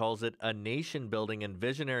Snook calls it a nation-building and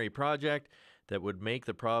visionary project that would make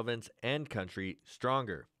the province and country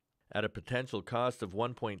stronger. At a potential cost of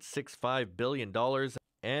 $1.65 billion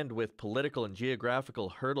and with political and geographical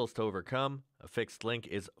hurdles to overcome, a fixed link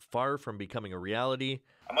is far from becoming a reality.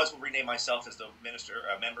 I might as well rename myself as the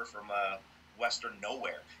member from Western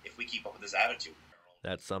Nowhere if we keep up with this attitude.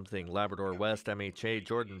 That's something Labrador West MHA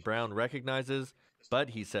Jordan Brown recognizes,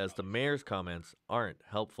 but he says the mayor's comments aren't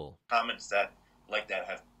helpful. Comments like that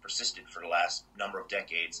have persisted for the last number of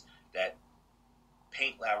decades that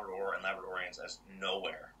paint Labrador and Labradorians as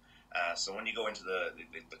nowhere. So when you go into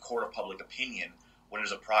the court of public opinion, when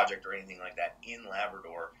there's a project or anything like that in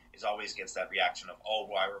Labrador, it always gets that reaction of, oh,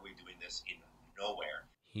 why are we doing this in nowhere?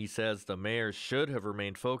 He says the mayor should have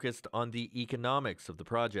remained focused on the economics of the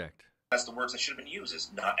project. That's the words that should have been used.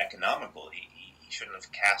 It's not economical. He shouldn't have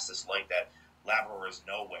cast this light that Labrador is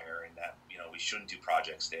nowhere and that, we shouldn't do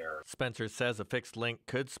projects there. Spencer says a fixed link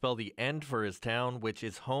could spell the end for his town, which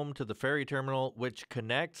is home to the ferry terminal, which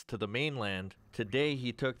connects to the mainland. Today,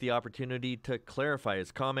 he took the opportunity to clarify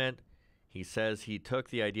his comment. He says he took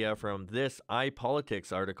the idea from this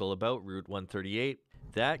iPolitics article about Route 138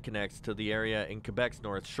 that connects to the area in Quebec's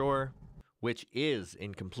North Shore, which is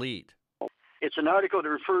incomplete. It's an article that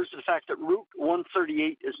refers to the fact that Route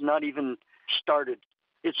 138 is not even started.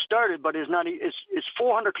 It started, but it's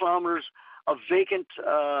 400 kilometers of vacant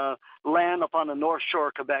land up on the North Shore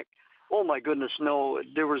of Quebec. Oh my goodness, no,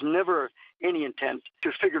 there was never any intent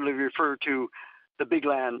to figuratively refer to the big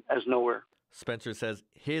land as nowhere. Spencer says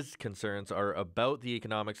his concerns are about the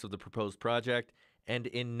economics of the proposed project and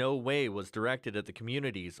in no way was directed at the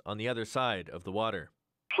communities on the other side of the water.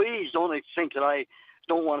 Please don't think that I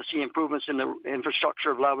don't want to see improvements in the infrastructure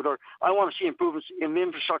of Labrador. I want to see improvements in the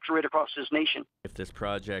infrastructure right across this nation. If this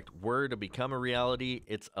project were to become a reality,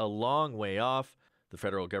 it's a long way off. The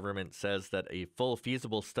federal government says that a full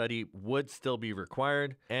feasible study would still be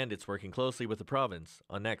required, and it's working closely with the province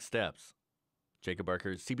on next steps. Jacob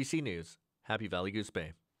Barker, CBC News, Happy Valley Goose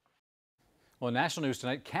Bay. Well, in national news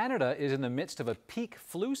tonight, Canada is in the midst of a peak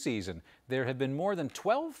flu season. There have been more than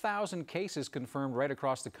 12,000 cases confirmed right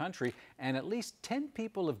across the country, and at least 10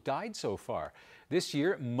 people have died so far. This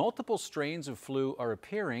year, multiple strains of flu are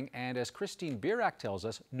appearing, and as Christine Birak tells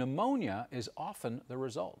us, pneumonia is often the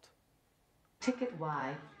result. Ticket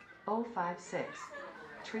Y 056,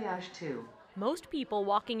 triage 2. Most people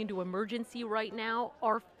walking into emergency right now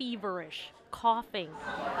are feverish, coughing.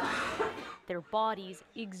 Their bodies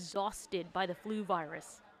exhausted by the flu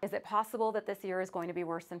virus. Is it possible that this year is going to be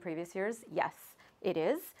worse than previous years? Yes, it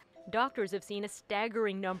is. Doctors have seen a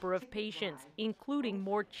staggering number of patients, including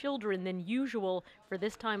more children than usual for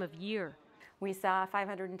this time of year. We saw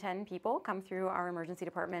 510 people come through our emergency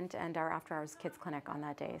department and our after-hours kids clinic on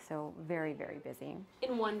that day, so very, very busy.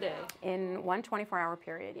 In one day? In one 24-hour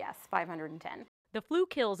period, yes, 510. The flu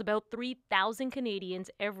kills about 3,000 Canadians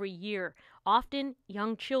every year, often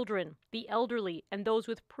young children, the elderly, and those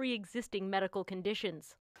with pre-existing medical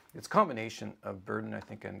conditions. It's a combination of burden, I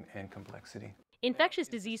think, and complexity. Infectious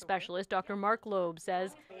disease specialist Dr. Mark Loeb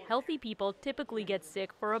says healthy people typically get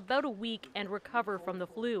sick for about a week and recover from the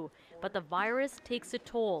flu, but the virus takes a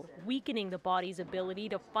toll, weakening the body's ability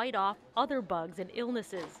to fight off other bugs and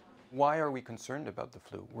illnesses. Why are we concerned about the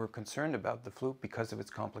flu? We're concerned about the flu because of its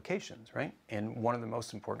complications, right? And one of the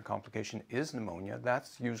most important complications is pneumonia.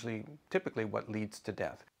 That's typically what leads to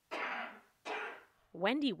death.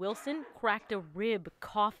 Wendy Wilson cracked a rib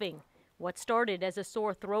coughing. What started as a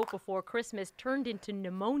sore throat before Christmas turned into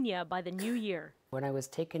pneumonia by the new year. When I was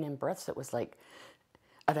taking in breaths, it was like,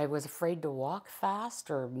 and I was afraid to walk fast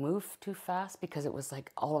or move too fast because it was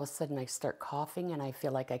like all of a sudden I start coughing and I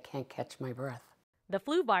feel like I can't catch my breath. The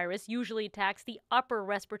flu virus usually attacks the upper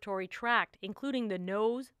respiratory tract, including the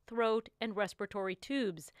nose, throat, and respiratory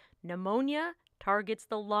tubes. Pneumonia targets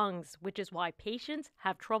the lungs, which is why patients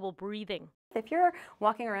have trouble breathing. If you're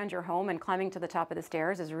walking around your home and climbing to the top of the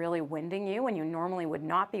stairs is really winding you when you normally would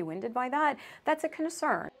not be winded by that, that's a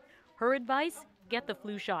concern. Her advice? Get the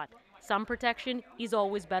flu shot. Some protection is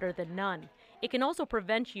always better than none. It can also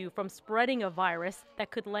prevent you from spreading a virus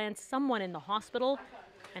that could land someone in the hospital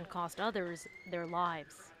and cost others their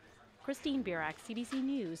lives. Christine Birak, CBC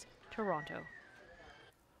News, Toronto.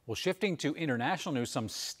 Well, shifting to international news, some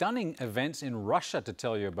stunning events in Russia to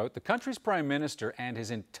tell you about. The country's prime minister and his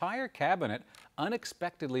entire cabinet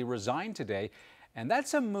unexpectedly resigned today, and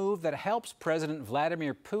that's a move that helps President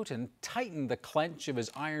Vladimir Putin tighten the clench of his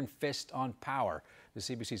iron fist on power. The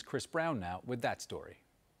CBC's Chris Brown now with that story.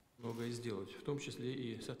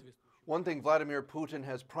 One thing Vladimir Putin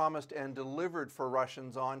has promised and delivered for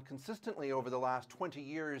Russians on consistently over the last 20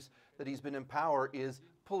 years that he's been in power is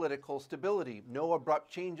political stability. No abrupt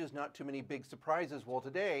changes, not too many big surprises. Well,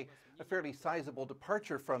 today, a fairly sizable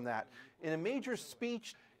departure from that. In a major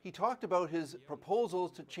speech, he talked about his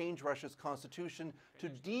proposals to change Russia's constitution, to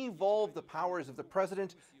devolve the powers of the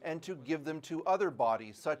president and to give them to other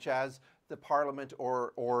bodies, such as the parliament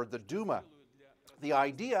or the Duma. The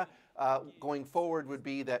idea going forward would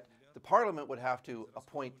be that the parliament would have to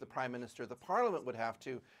appoint the prime minister, the parliament would have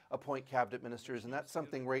to appoint cabinet ministers, and that's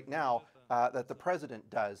something right now that the president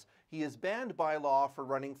does. He is banned by law for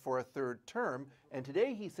running for a third term, and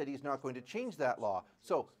today he said he's not going to change that law.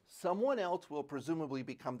 So someone else will presumably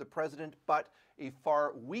become the president, but a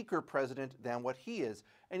far weaker president than what he is.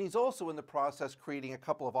 And he's also in the process creating a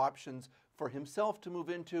couple of options for himself to move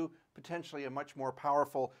into, potentially a much more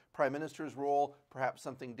powerful prime minister's role, perhaps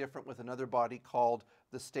something different with another body called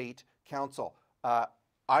the State Council.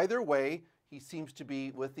 Either way, he seems to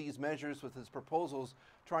be, with these measures, with his proposals,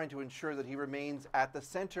 trying to ensure that he remains at the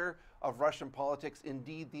center of Russian politics,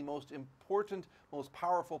 indeed the most important, most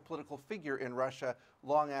powerful political figure in Russia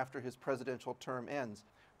long after his presidential term ends.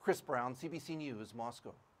 Chris Brown, CBC News,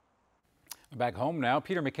 Moscow. Back home now,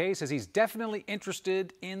 Peter MacKay says he's definitely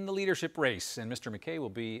interested in the leadership race, and Mr. MacKay will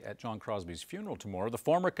be at John Crosbie's funeral tomorrow. The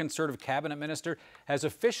former Conservative cabinet minister has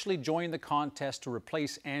officially joined the contest to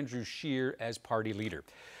replace Andrew Scheer as party leader.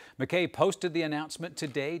 MacKay posted the announcement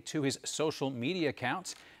today to his social media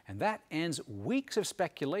accounts, and that ends weeks of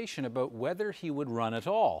speculation about whether he would run at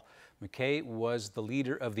all. MacKay was the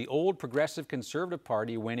leader of the old Progressive Conservative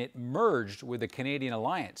Party when it merged with the Canadian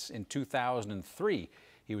Alliance in 2003.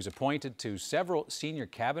 He was appointed to several senior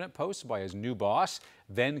cabinet posts by his new boss,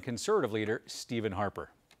 then Conservative leader Stephen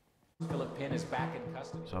Harper. Philip Pinn is back in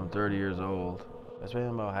custody. So I'm 30 years old. I spent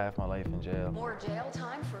about half my life in jail. More jail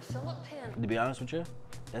time for Philip Pinn. To be honest with you,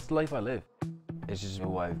 that's the life I live. It's just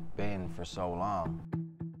who I've been for so long.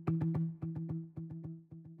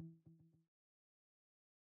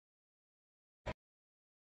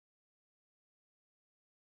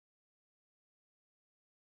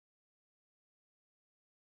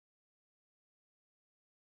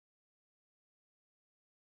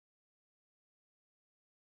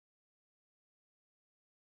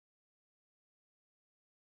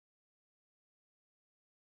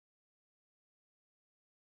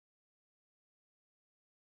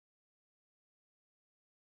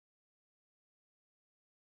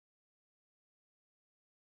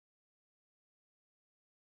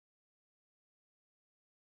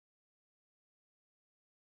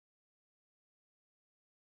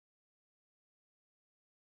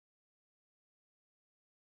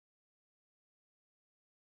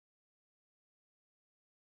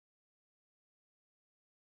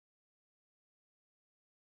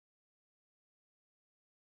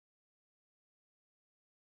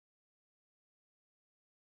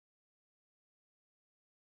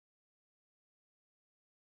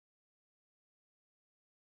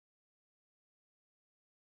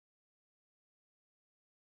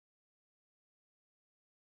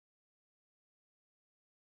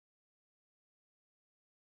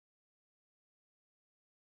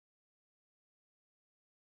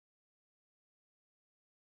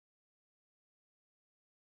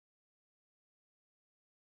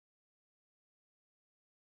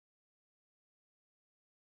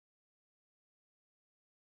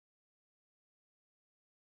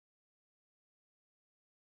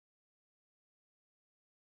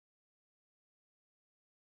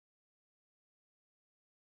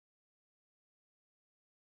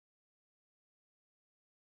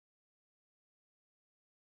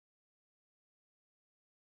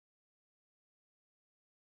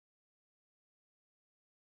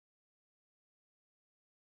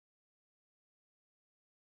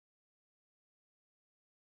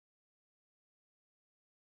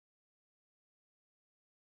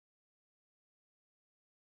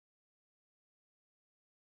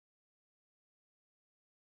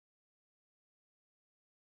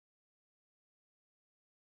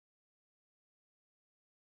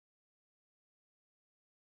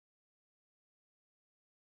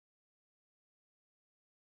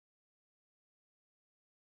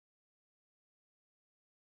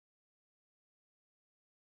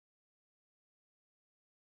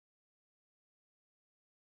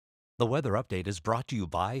 The weather update is brought to you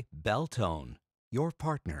by Belltone, your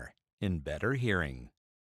partner in better hearing.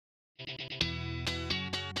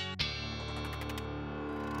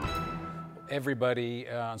 Everybody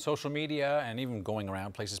on social media and even going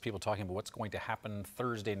around places, people talking about what's going to happen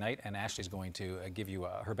Thursday night, and Ashley's going to give you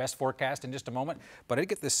her best forecast in just a moment. But I did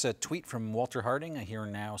get this tweet from Walter Harding, a Here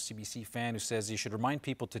and Now CBC fan, who says you should remind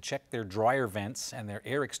people to check their dryer vents and their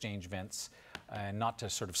air exchange vents and not to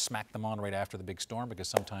sort of smack them on right after the big storm, because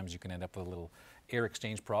sometimes you can end up with a little air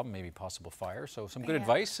exchange problem, maybe possible fire. So some good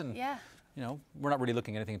advice, and you know, we're not really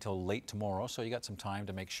looking at anything until late tomorrow, so you got some time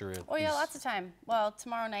to make sure. Oh yeah, lots of time. Well,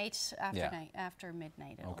 tomorrow night after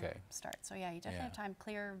midnight it'll start. So yeah, you definitely have time to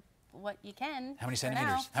clear what you can. How many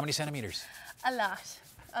centimeters? How many centimeters? A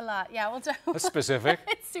lot. Yeah, we'll do. That's specific.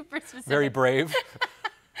 It's super specific. Very brave.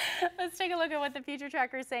 Let's take a look at what the future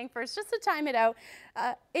tracker is saying first, just to time it out.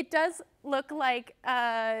 It does look like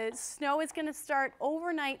snow is going to start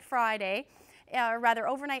overnight Friday. Rather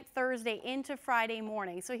overnight Thursday into Friday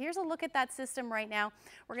morning. So here's a look at that system right now.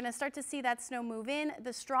 We're going to start to see that snow move in.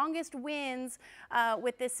 The strongest winds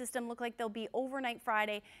with this system look like they'll be overnight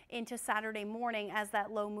Friday into Saturday morning as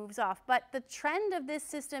that low moves off. But the trend of this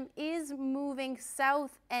system is moving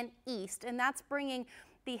south and east, and that's bringing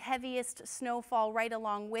the heaviest snowfall right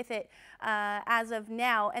along with it as of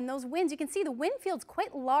now. And those winds, you can see the wind field's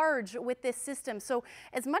quite large with this system. So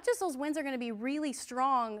as much as those winds are going to be really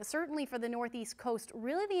strong, certainly for the northeast coast,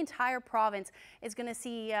 really the entire province is going to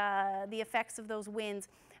see the effects of those winds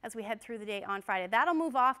as we head through the day on Friday. That'll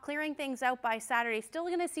move off, clearing things out by Saturday. Still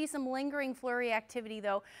going to see some lingering flurry activity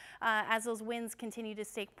though, as those winds continue to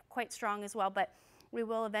stay quite strong as well. But we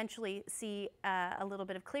will eventually see a little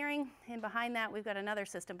bit of clearing, and behind that we've got another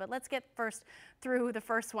system. But let's get first through the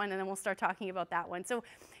first one, and then we'll start talking about that one. So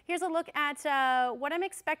here's a look at what I'm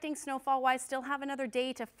expecting snowfall-wise. Still have another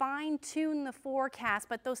day to fine-tune the forecast,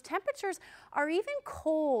 but those temperatures are even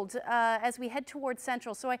cold as we head towards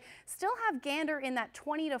central. So I still have Gander in that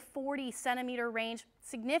 20 to 40 centimeter range,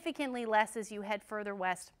 significantly less as you head further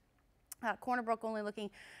west. Corner Brook only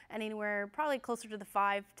looking at anywhere probably closer to the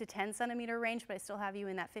 5 to 10 centimeter range, but I still have you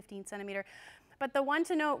in that 15 centimeter. But the one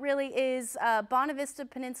to note really is Bonavista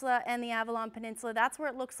Peninsula and the Avalon Peninsula. That's where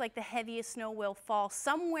it looks like the heaviest snow will fall.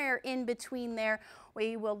 Somewhere in between there,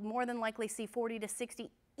 we will more than likely see 40 to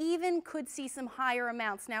 60. Even could see some higher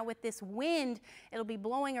amounts. Now with this wind, it'll be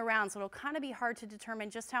blowing around, so it'll kind of be hard to determine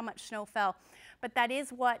just how much snow fell. But that is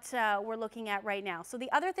what we're looking at right now. So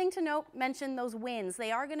the other thing to note, mention those winds.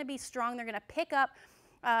 They are going to be strong. They're going to pick up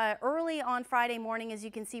early on Friday morning. As you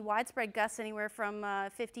can see, widespread gusts anywhere from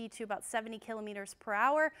 50 to about 70 kilometers per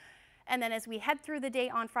hour. And then as we head through the day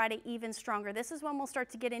on Friday, even stronger. This is when we'll start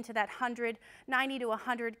to get into that 90 to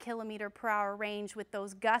 100 kilometer per hour range with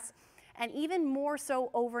those gusts. And even more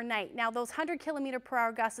so overnight. Now those 100 kilometer per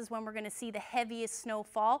hour gusts is when we're going to see the heaviest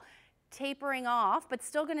snowfall, tapering off, but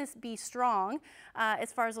still going to be strong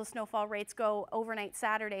as far as those snowfall rates go overnight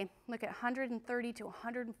Saturday. Look at 130 to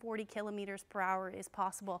 140 kilometers per hour is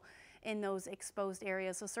possible in those exposed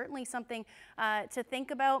areas. So certainly something to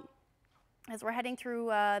think about as we're heading through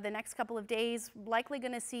the next couple of days. Likely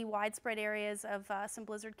going to see widespread areas of some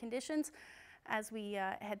blizzard conditions as we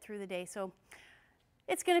head through the day. So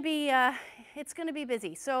it's going to be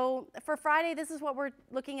busy. So for Friday, this is what we're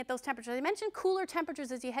looking at those temperatures. I mentioned cooler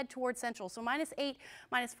temperatures as you head towards central. So -8,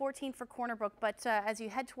 -14 for Corner Brook. But as you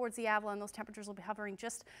head towards the Avalon, those temperatures will be hovering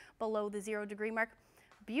just below the 0 degree mark.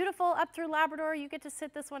 Beautiful up through Labrador. You get to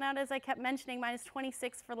sit this one out, as I kept mentioning,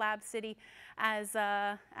 -26 for Lab City as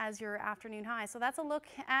your afternoon high. So that's a look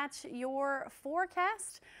at your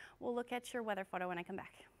forecast. We'll look at your weather photo when I come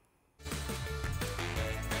back.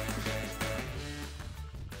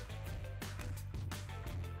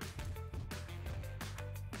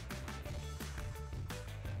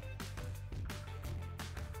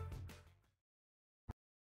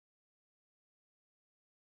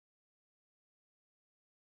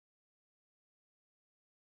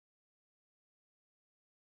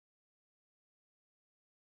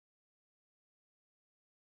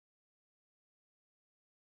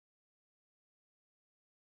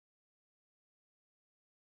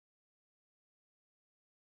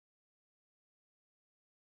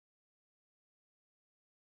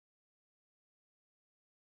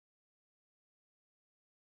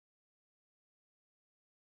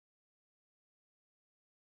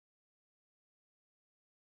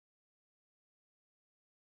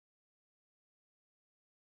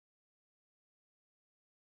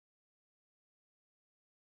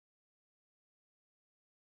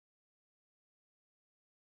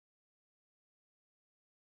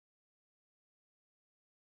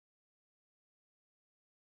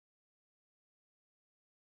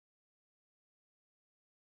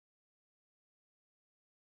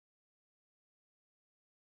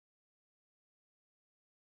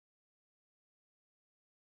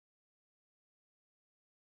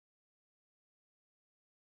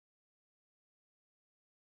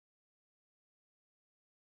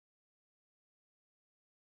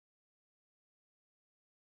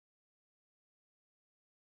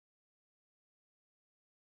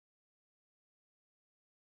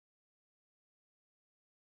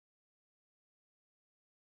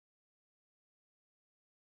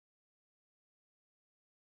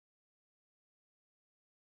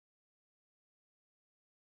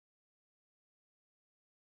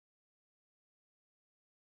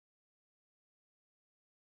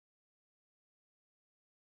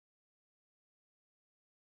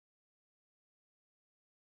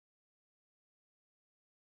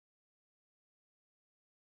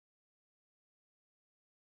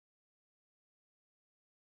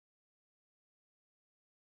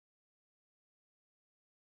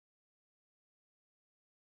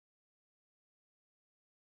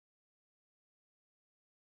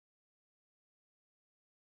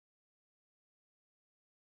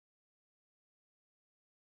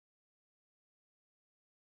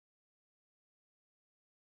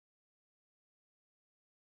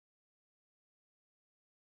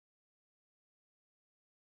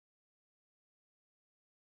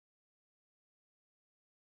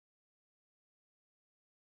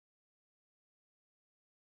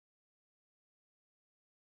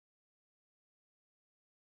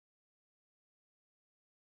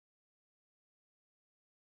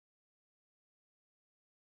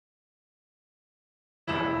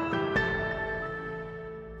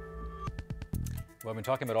 Well, I've been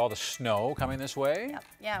talking about all the snow coming this way. Yep.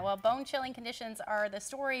 Yeah, well, bone-chilling conditions are the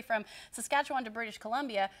story from Saskatchewan to British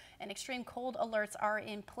Columbia, and extreme cold alerts are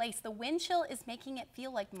in place. The wind chill is making it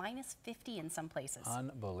feel like -50 in some places.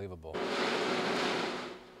 Unbelievable.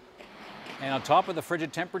 And on top of the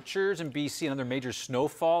frigid temperatures in BC, another major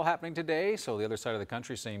snowfall happening today. So the other side of the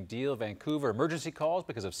country, same deal. Vancouver, emergency calls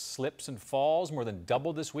because of slips and falls, more than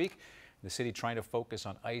doubled this week. The city trying to focus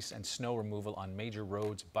on ice and snow removal on major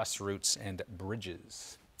roads, bus routes, and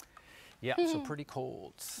bridges. Yeah, so pretty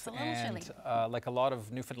cold. It's a little chilly. Like a lot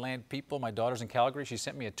of Newfoundland people, my daughter's in Calgary. She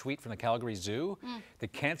sent me a tweet from the Calgary Zoo. They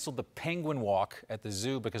canceled the penguin walk at the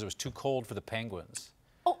zoo because it was too cold for the penguins.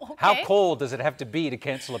 Oh, okay. How cold does it have to be to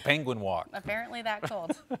cancel a penguin walk? Apparently that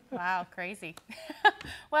cold. Wow, crazy.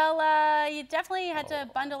 Well, you definitely had to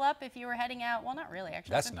bundle up if you were heading out. Well, not really,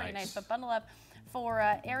 actually. That's It's been pretty nice. nice, but bundle up for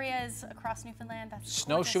areas across Newfoundland. That's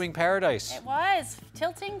Snowshoeing gorgeous. paradise. It was.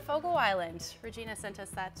 Tilting Fogo Island. Regina sent us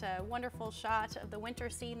that wonderful shot of the winter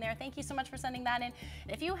scene there. Thank you so much for sending that in.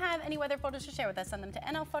 If you have any weather photos to share with us, send them to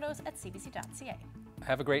nlphotos@cbc.ca.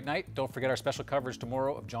 Have a great night. Don't forget our special coverage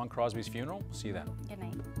tomorrow of John Crosby's funeral. See you then. Good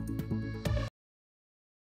night.